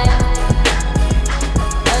alive.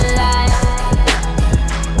 Alive.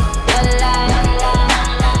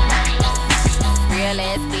 Real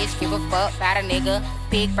ass bitch, give a fuck about a nigga.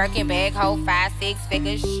 Big Birkin bag, hold 5, 6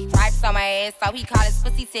 figures. Stripes on my ass, so he call his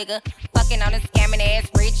pussy tigger. Fucking on a scamming ass,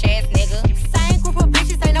 rich ass nigga. Same group of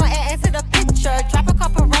bitches, ain't no ass to the picture. Drop a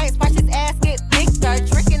couple rights, watch his ass get bigger.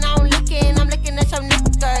 Drinking, I'm licking, I'm looking at your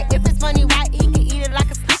nigga. If it's money right, he can eat it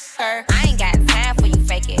like a slicker. I ain't got time for you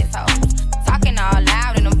fake ass hoes. Talking all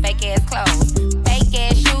loud in them fake ass clothes. Fake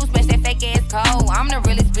ass shoes, match that fake ass coat. I'm the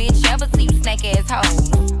realest bitch ever see you snake ass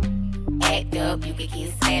hoes. Act up, you could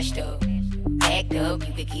get snatched up. Act up,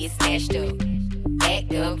 you could get snatched up.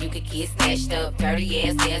 Act up, you could get snatched up. Dirty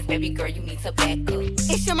ass, baby girl, you need to back up.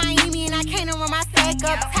 It's your Miami and I can't run my sack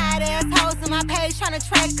up. Tired ass hoes in my page tryna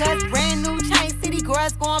track us. Brand new chain city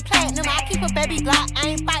girls going platinum. I keep a baby Glock, I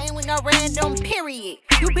ain't fighting with no random, period.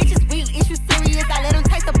 You bitches weak, is you serious? I let him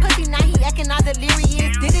taste the pussy, now he acting all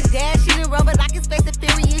delirious. Did a dash, she didn't rubber like it's Fast and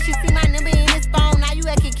Furious. You see my number in his phone, now you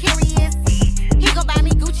acting curious. He gon' buy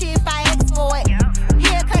me Gucci if I ask for it. He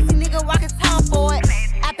a classy nigga walking town for it.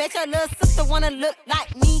 I bet your little sister wanna look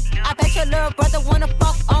like me. I bet your little brother wanna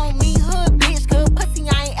fuck on me. Hood bitch, good pussy,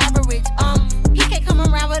 I ain't average. He can't come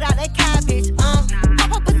around without that cabbage. Pop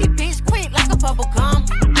a pussy bitch quick like a bubble gum.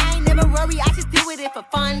 I ain't never worry, I just deal with it for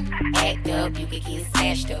fun. Act up, you could get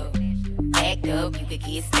snatched up. Act up, you could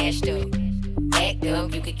get snatched up. Act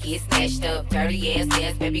up, you could get snatched up. Dirty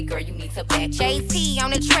ass, baby girl, you need to back up. JT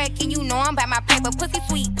on the track, and you know I'm by my paper. Pussy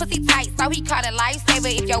sweet, pussy tight, so he called a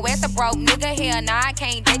lifesaver. If your ass a broke nigga, hell nah, I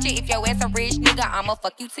can't date you. If your ass a rich nigga, I'ma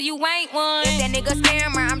fuck you till you ain't one. If that nigga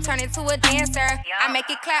scammer, I'm turning to a dancer. I make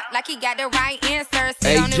it clap like he got the right answer.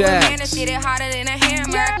 Sit on the banana, shit it harder than a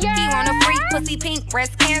hammer. He want a freak, pussy pink,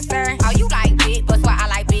 breast cancer. Oh, you like big butts, well I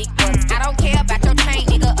like big butts. I don't care about your chain,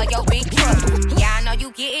 nigga, or your big truck. Yeah, I know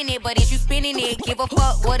you getting it, but is you spinning it? Give a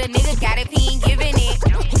fuck what a nigga got if he ain't giving it.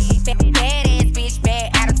 Bad ass bitch,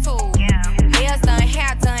 bad attitude. Nails done,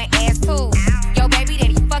 hair done, ass too. Yo, baby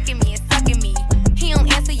daddy fucking me and sucking me. He don't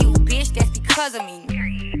answer you, bitch, that's because of me.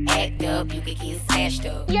 Act up, you could get snatched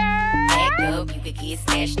up. Act up, you could get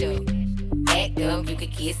snatched up. Act up, you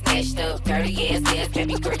could get snatched up. Dirty ass,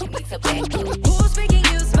 baby girl, you need to back up. Who's making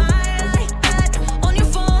you smile like that on your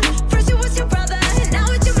phone? First it was your brother, and now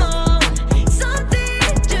it's your mom. Something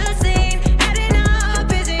just ain't adding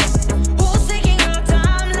up, is it? Who's taking your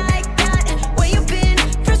time like that? Where you been?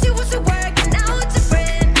 First it was a work, and now it's a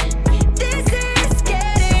friend. This is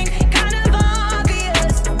getting kind of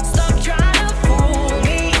obvious. Stop trying to fool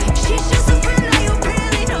me. She's just a friend that you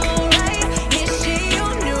really know, right? Is she you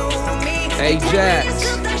knew me? Ajax.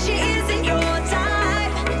 She isn't your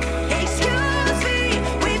type. Excuse me,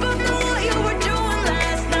 we both know what you were doing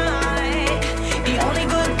last night. The only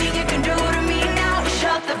good thing you can do to me now is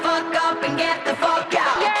shut the fuck up and get the fuck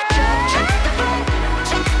out. Shut the fuck,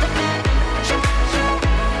 shut the fuck, shut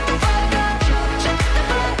the fuck up, shut the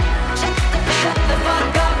fuck, shut the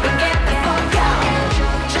fuck up and get the fuck out.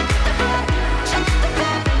 Shut the fuck, shut the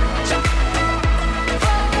fuck, shut the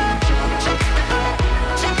fuck up, shut the fuck,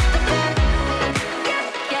 shut the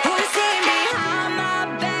fuck.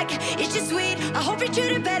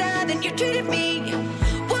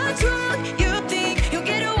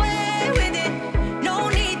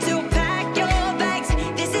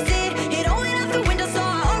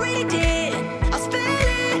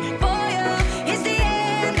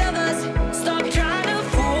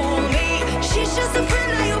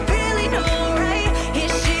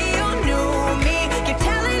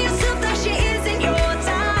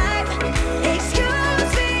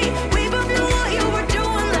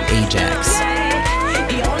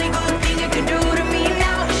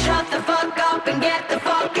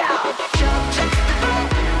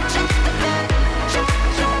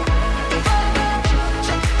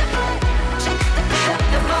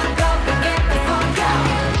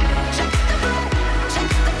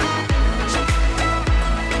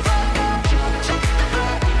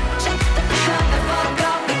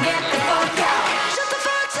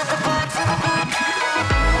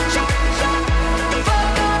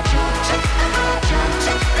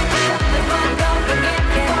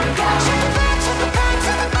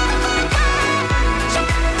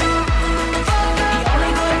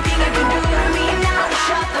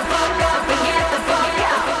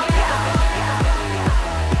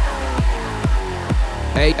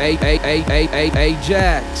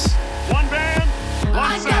 Ajax. One band, one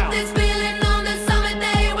I got sound. this feeling on the summer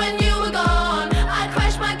day when you were gone. I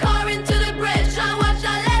crashed my car into the bridge. I watched,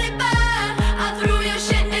 I let it burn. I threw your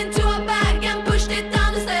shit into a bag and pushed it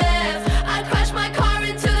down the stairs. I crashed my car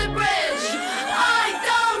into the bridge. I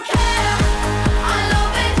don't care. I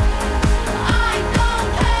love it. I don't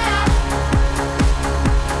care.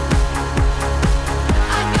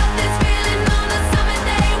 I got this feeling on the summer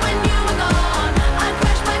day when you were gone. I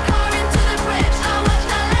crashed my car into the bridge. I watched,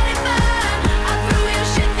 I let it burn. I threw your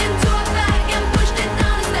shit into a bag and pushed it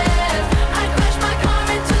down the stairs. I crashed my car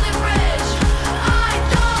into the bridge. I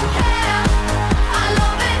don't care. I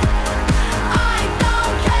love it. I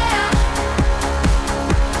don't care.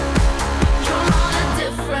 You're on a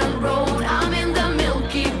different road. I'm in the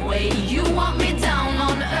Milky Way. You want me down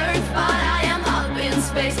on Earth, but I am up in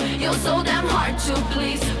space. You're so damn hard to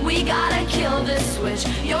please. We gotta kill this switch.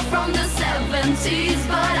 You're from the 70s,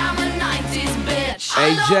 but I'm a 90s bitch. I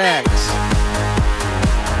love it. Ajax.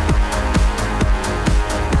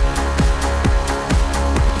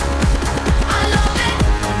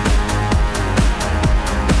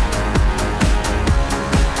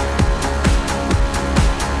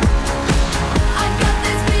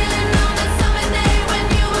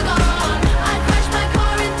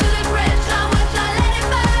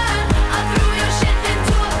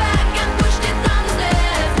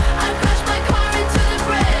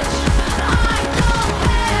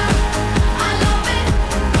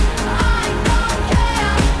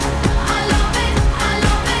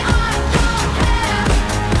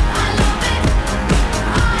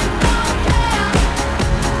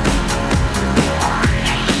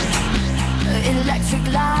 Electric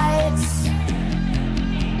lights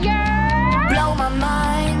blow my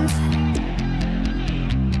mind,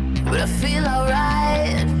 but I feel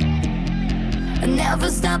alright. I never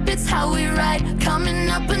stop, it's how we ride, coming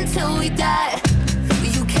up until we die.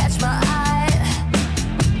 You catch my eye,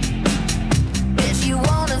 bitch, you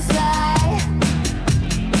wanna fly.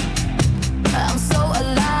 I'm so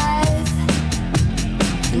alive.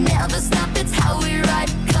 Never stop, it's how we ride,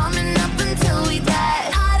 coming up until we die.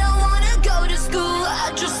 I don't wanna go to school,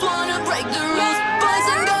 I just wanna break the rules. Boys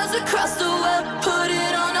and girls across the world, put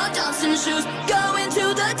it on our dancing shoes. Going to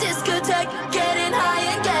the discotheque, getting high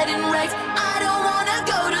and getting wrecked. I don't wanna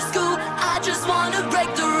go to school, I just wanna break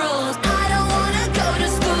the rules. I don't wanna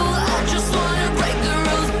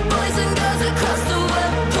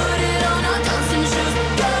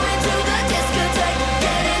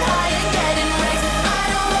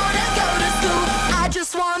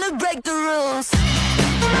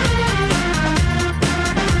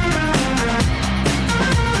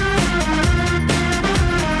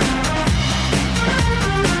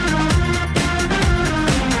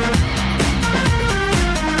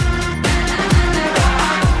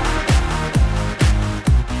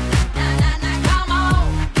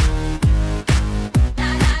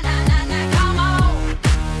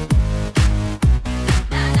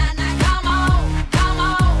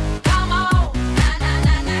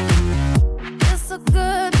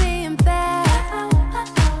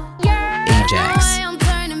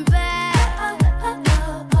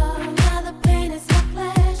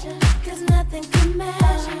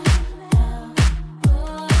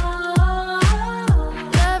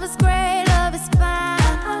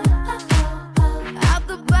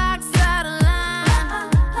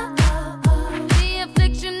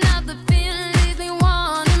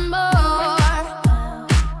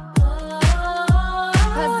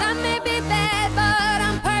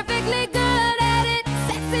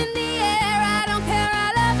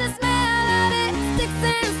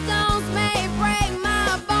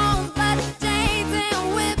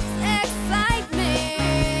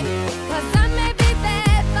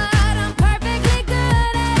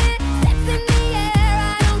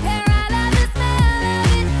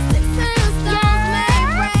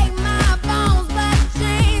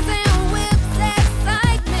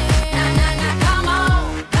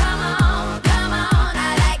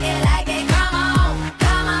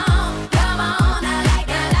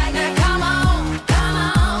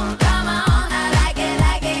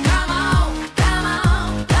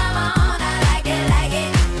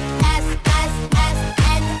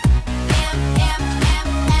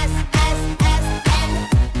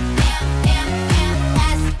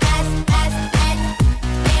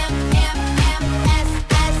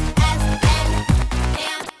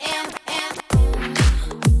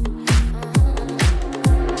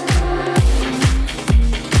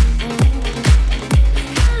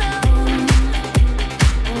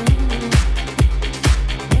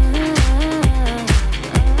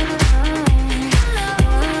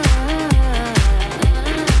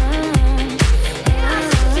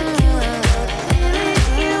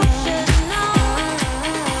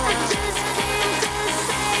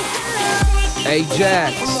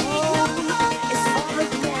Ajax.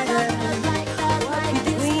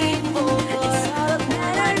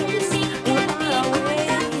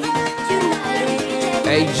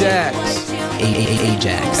 Ajax.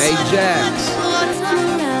 Ajax. Ajax. Turn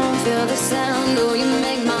around, feel the sound. Oh, you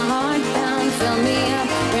make my heart pound. Fill me up,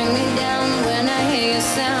 bring me down when I hear your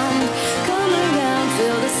sound. Come around,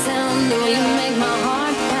 feel the sound. Oh, you make my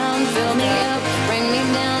heart pound. Fill me up, bring me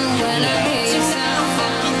down when I hear your sound.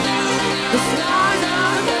 The stars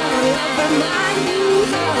are down, up for my new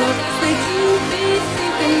love. They do be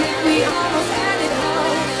sleeping if we almost had it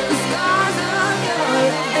all. The stars are down,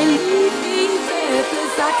 they leave me dead.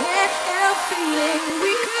 'Cause I can't help feeling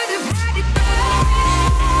we could have had it all.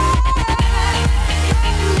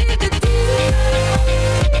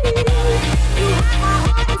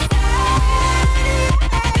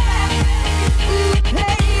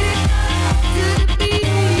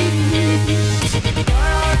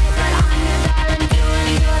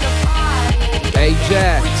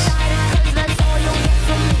 Ajax.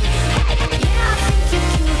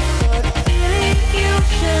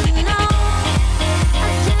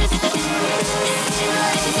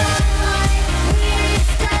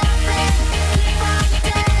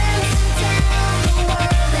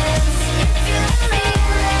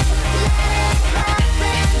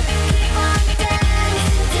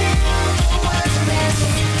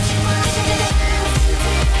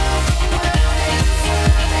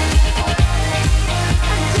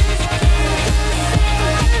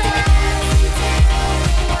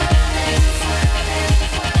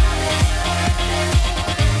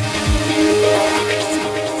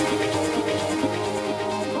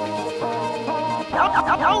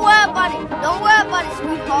 Don't worry about it. Don't worry about it,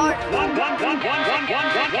 sweetheart. One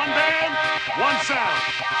band, one sound.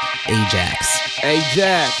 Ajax.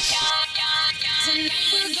 Ajax.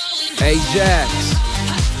 Ajax.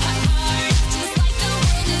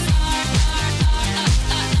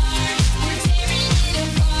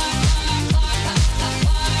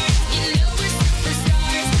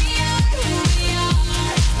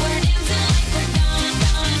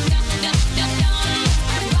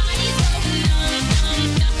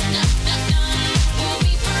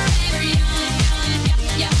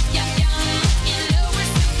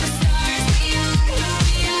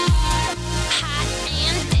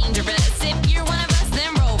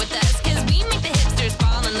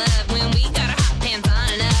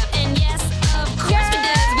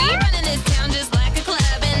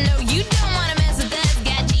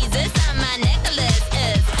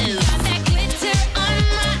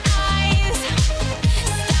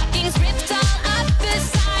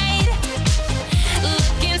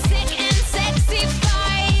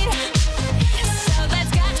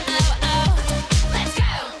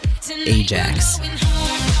 Ajax.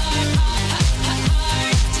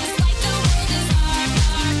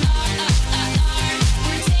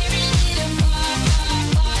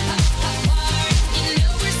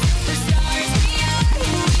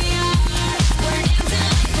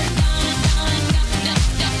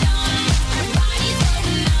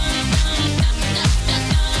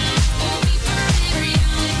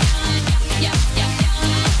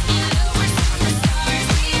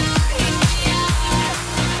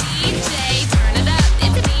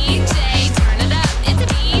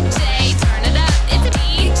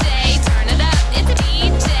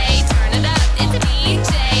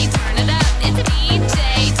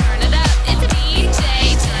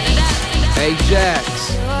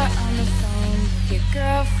 Ajax. You're on the phone with your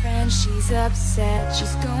girlfriend, she's upset.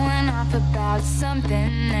 She's going off about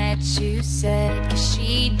something that you said. 'Cause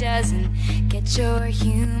she doesn't get your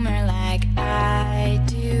humor like I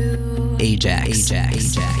do. Ajax.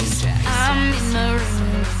 I'm in the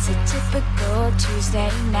room, it's a typical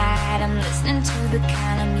Tuesday night. I'm listening to the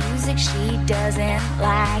kind of music she doesn't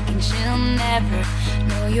like. And she'll never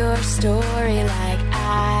know your story like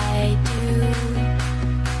I do.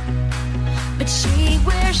 But she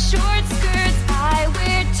wears short skirts, I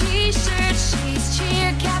wear t-shirts. She's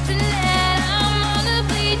cheer captain and I'm on the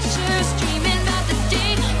bleachers, dreaming about the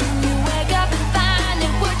day when you wake up and find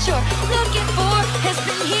that what you're looking for has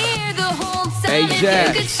been here the whole time. If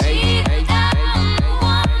you could see that I'm the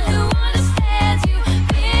one who understands you,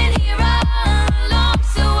 been here all along,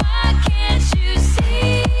 so why can't you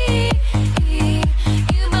see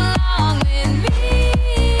you belong with me?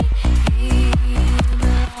 You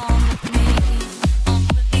belong with me.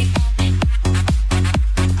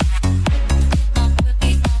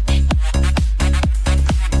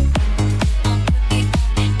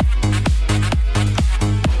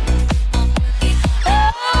 Oh,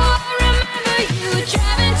 I remember you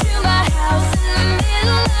driving to my house.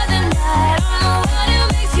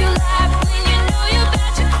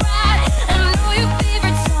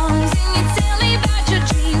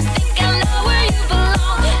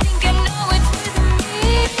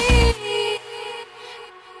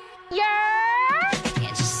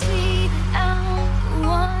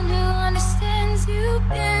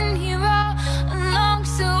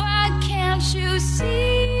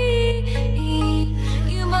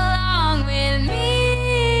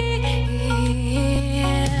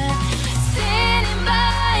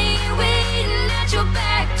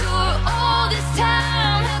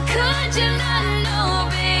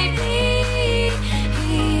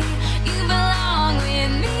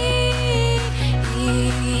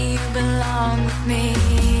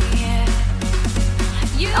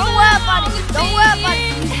 about it. Don't worry about it,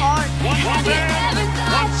 sweetheart. One band,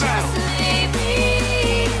 one sound.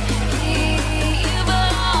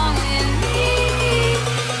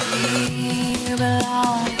 You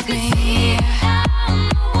belong with me. I'm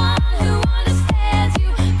the one who understands you.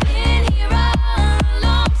 Been here all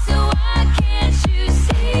along, so why can't you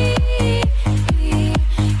see?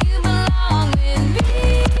 You belong with me.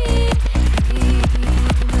 You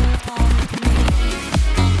belong with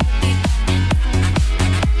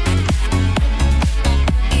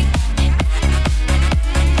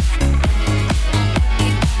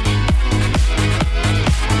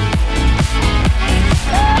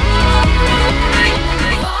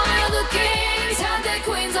All the kings had their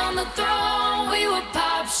queens on the throne. We would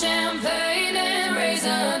pop champagne and raise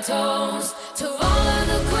a toast to all of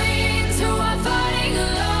the queens who are fighting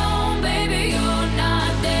alone. Baby, you're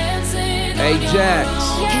not dancing on your Ajax.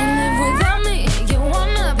 own. Can't live without me. You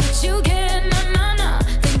wanna, but you can't. Nah.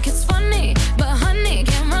 Think it's funny, but honey,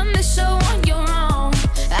 can't run the show on your own.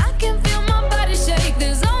 I can feel my body shake.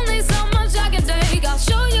 There's only so much I can take. I'll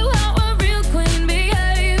show you how a real queen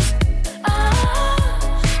behaves.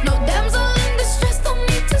 No damsel in distress, don't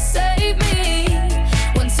need to save me.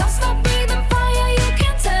 Once I stop breathing fire, you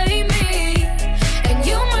can't take me. And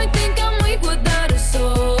you might think I'm weak without a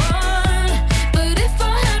sword, but if I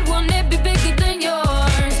had one, it'd be bigger than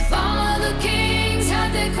yours. If all of the kings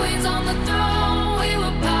had their queens on the throne, we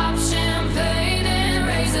would pop champagne and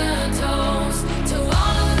raise a toast to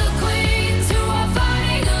all of the queens who are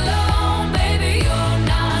fighting alone. Baby, you're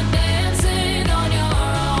not dancing on your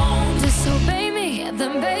own. Disobey me,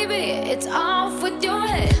 then baby, it's off with your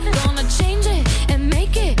head. Gonna change it and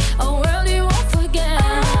make it a world you won't forget.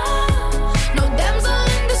 No damsel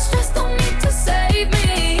in distress, don't need to save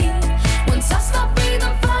me. Once I stop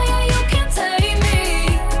breathing fire, you can't take me.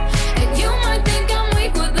 And you might think I'm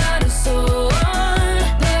weak without a sword,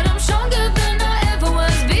 but I'm stronger than I ever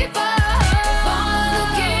was before. All of the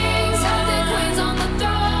kings had their queens on the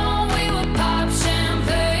throne. We would pop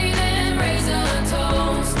champagne and raise a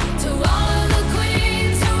toast to all of the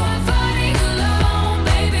queens who are fighting alone.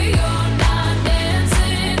 Baby, you're not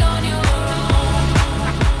dancing on your own.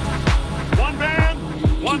 One band,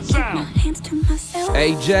 one sound. Hands to myself.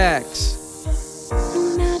 Ajax. No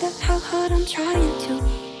matter how hard I'm trying to,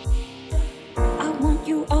 I want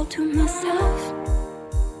you all to myself.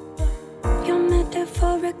 Your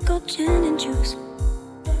metaphorical gin and juice.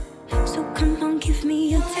 So come on, give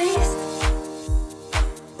me a taste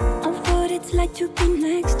of what it's like to be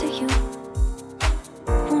next to you.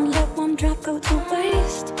 Won't let one drop go to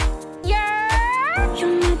waste. Yeah.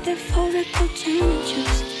 Your metaphorical gin and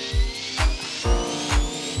juice.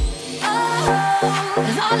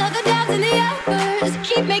 Cause all of the downs and the uppers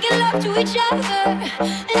keep making love to each other.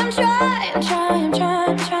 And I'm trying.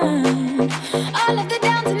 All of the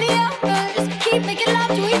downs and the uppers keep making love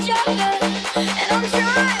to each other. And I'm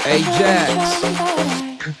trying. Ajax.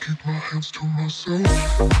 Can't keep my hands to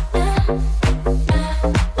myself.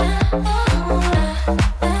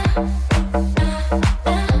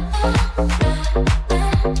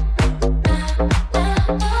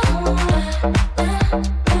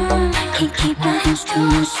 Can't keep my hands to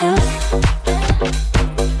myself.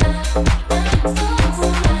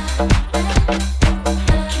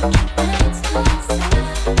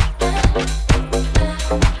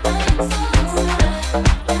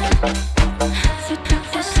 The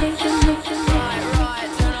doctor say you make it. Right,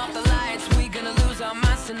 turn off the lights. We gonna lose our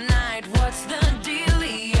minds tonight. What's the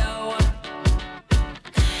dealio?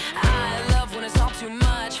 I love when it's all too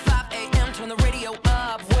much. 5 a.m. turn the radio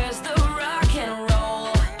up. Where's the rock and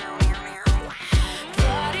roll?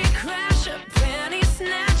 Party crasher, penny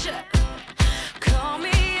snatcher. Call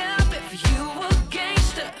me up if you a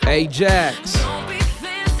gangster. Ajax. Don't be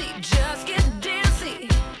fancy, just get dancy.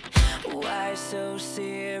 Why so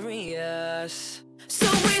serious? So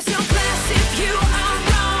raise your glass if you are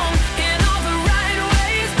wrong in all the right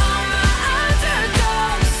ways. All my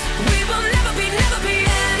underdogs. We will never be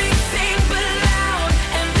anything but loud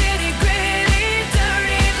and nitty gritty,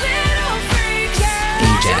 dirty little freaks.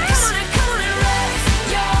 Ajax. Come on and raise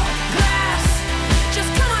your glass.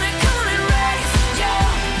 Just come on and raise your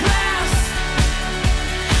glass.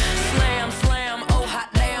 Slam, slam, oh hot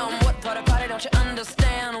damn. What part of party don't you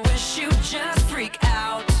understand? Wish you just freak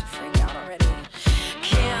out. Freak out already.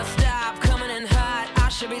 Can't stop coming in hot. I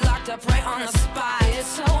should be locked up right on the spot. It's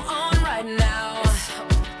so on right now.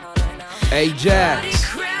 Body Ajax.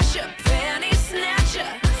 crasher, penny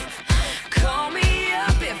snatcher. Call me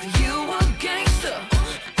up if you a gangster.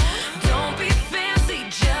 Don't be fancy,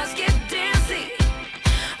 just get dancy.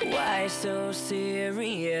 Why so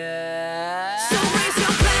serious? So raise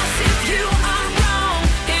your glass if you are wrong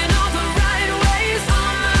in all the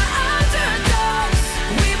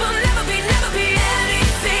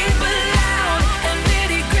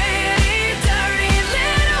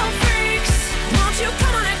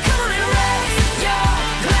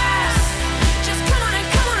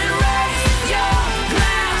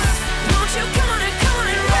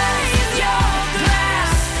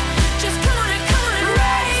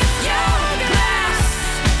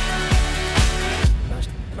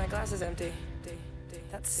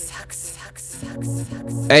That sucks.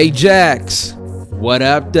 Ajax, what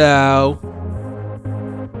up, though?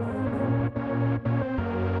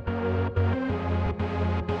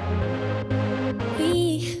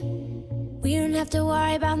 We don't have to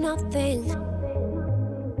worry about nothing.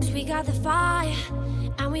 'Cause we got the fire,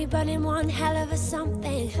 and we burning one hell of a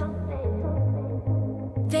something.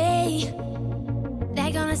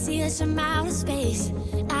 They're gonna see us from outer space,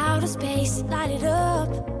 light it up.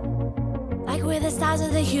 Like we're the stars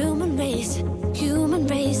of the human race.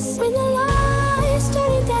 When the lights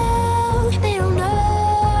turning down, they don't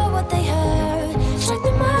know what they heard. Strike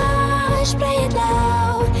the march, play it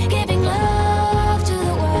loud, giving love to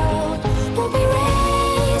the world. We'll be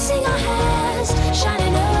raising our hands,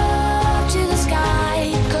 shining up to the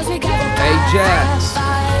sky. 'Cause we got the Ajax.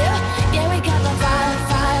 fire, yeah, we got the fire.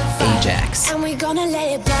 Ajax. And we're gonna let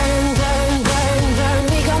it burn.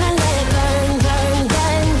 We're gonna let it burn. Gonna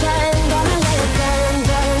let it burn.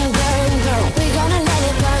 We're gonna let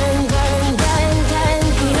it burn.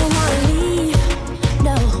 We don't wanna leave,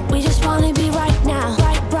 no, we just wanna be right now.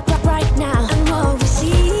 Right now. And what we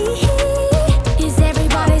see is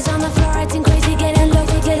everybody's on the floor acting crazy, getting low,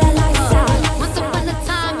 get a lights out. Once upon a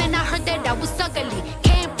time, and I heard that I was ugly.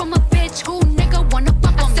 Came from a bitch who nigga wanna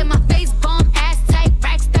fuck on me. I said my face bomb, ass tight,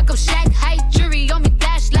 rack stuck up, shack height, jury on me,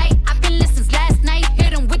 flashlight. I've been listening last night,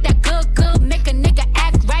 hit him with that good, make a nigga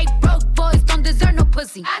act right. Broke boys don't deserve no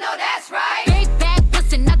pussy. I know that's right. Big bag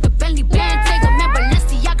bustin' out the belly band, take a man,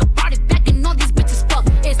 Balenciaga brought it back, and all these bitches fuck.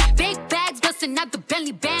 It's big bags bustin' out the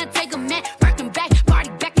belly band, take a man, working back,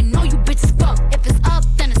 party back, and all you bitches fuck. If it's up,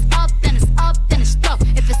 then it's up, then it's up, then it's stuck.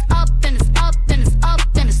 If it's up, then it's up, then it's up,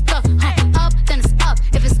 then it's stuck. Up, then it's up.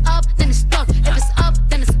 If it's up, then it's stuck. If it's up,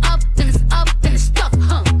 then it's up, then it's up, then it's stuck.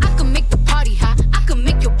 I can make the party hot, I can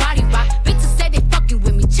make your body rock. Bitches say they fucking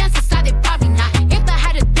with me, chances are they probably not. If I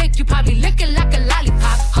had a dick, you probably lick it like a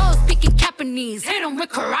lollipop. Hoes speaking Japanese, hit 'em with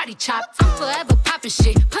karate chops. I'm forever popping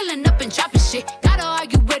shit, pulling up and dropping shit. Gotta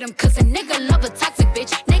argue with 'em, 'cause a nigga love a toxic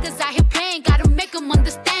bitch. Niggas out here playing, gotta make 'em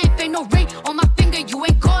understand. If ain't no ring on my finger, you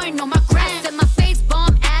ain't going on my gram. Set my face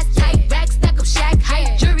bomb, ass tight, rack stack up, shack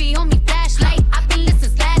height, jury on me, flashlight. I've been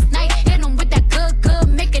listening last night, hit 'em with that good,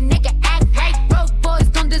 make a nigga act right. Broke boys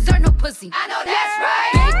don't deserve no pussy. I know that's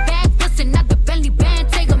right. Big bag bustin' out the belly band,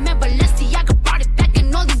 take a man, Balenciaga brought it back,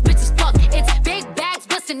 and all these bitches fuck. It's big bags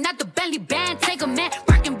bustin' out the belly band, take a man,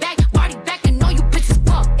 working back, party back, and all you bitches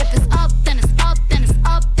fuck. If it's up, then it's up, then it's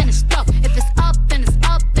up, then it's stuck. If it's up, then it's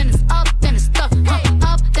up, then it's up, then it's stuck.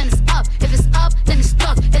 Up, then it's up. If it's up, then it's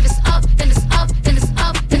stuck. If it's up, then it's up, then it's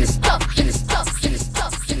up, then it's stuck. Then it's stuck, then it's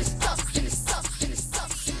stuck, then it's stuck, then it's stuck, then it's stuck,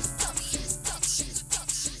 then it's stuck, then it's stuck,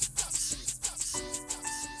 then it's stuck, then it's stuck, then it's stuck.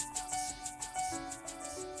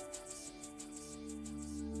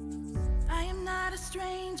 I am not a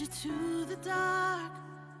stranger to the dark.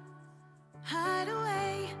 Hide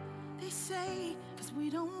away, they say, 'cause we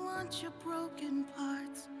don't want your broken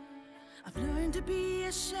parts. I've learned to be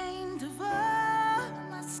ashamed of all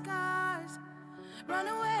my scars. Run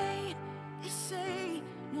away, they say,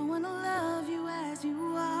 no one will love you as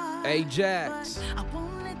you are. Ajax. But I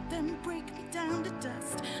won't let them break me down to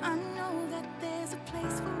dust. I know that there's a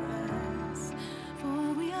place for us,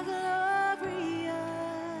 for we are glorious.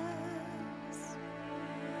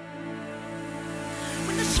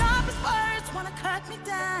 When the sharpest words wanna cut me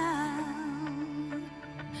down,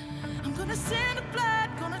 I'm gonna send a flood,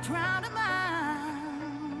 gonna drown them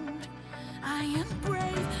out. I am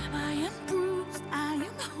brave, I am bruised, I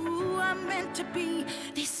am who I'm meant to be.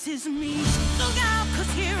 This is me. Look out,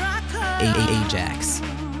 'cause here I come. Ajax.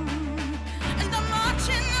 And I'm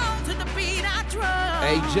marching on to the beat I drum.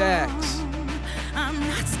 Ajax. I'm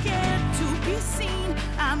not scared to be seen.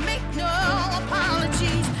 I make no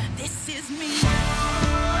apologies. This is me.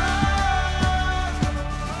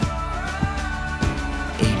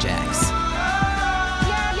 Ajax.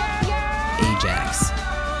 Ajax.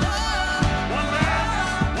 One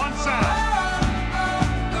man, one sound.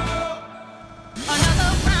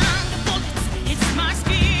 Another round of bullets hits my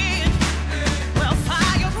skin. Well,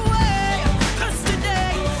 fire away, 'cause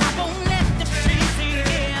today I won't let the shit sink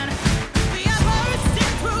in. We are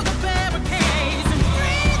bursting through the barricades and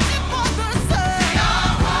reaching for the sun.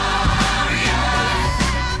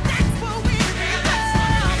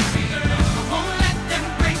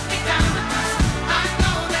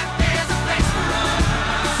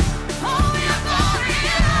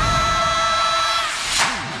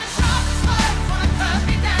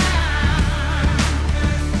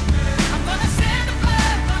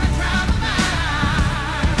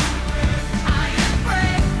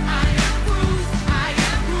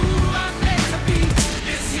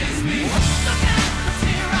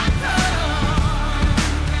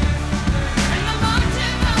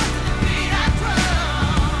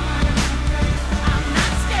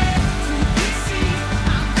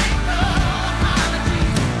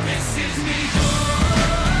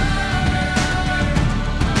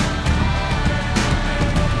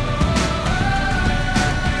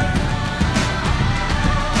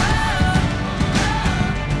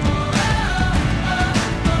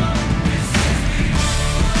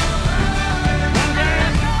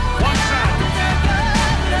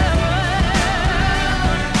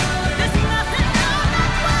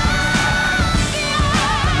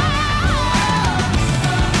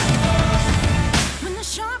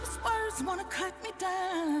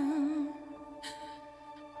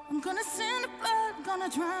 gonna send a flood, gonna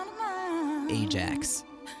drown a mind. Ajax.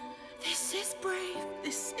 This is brave,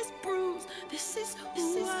 this is bruised, this is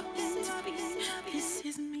who I've been to be, this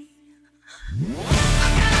is me.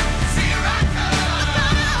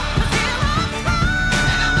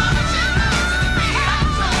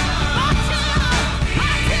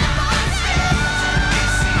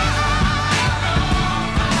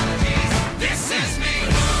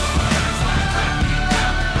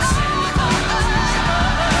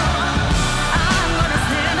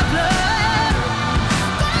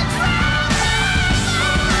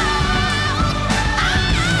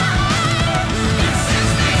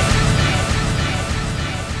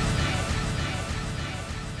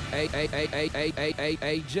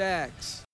 Ajax.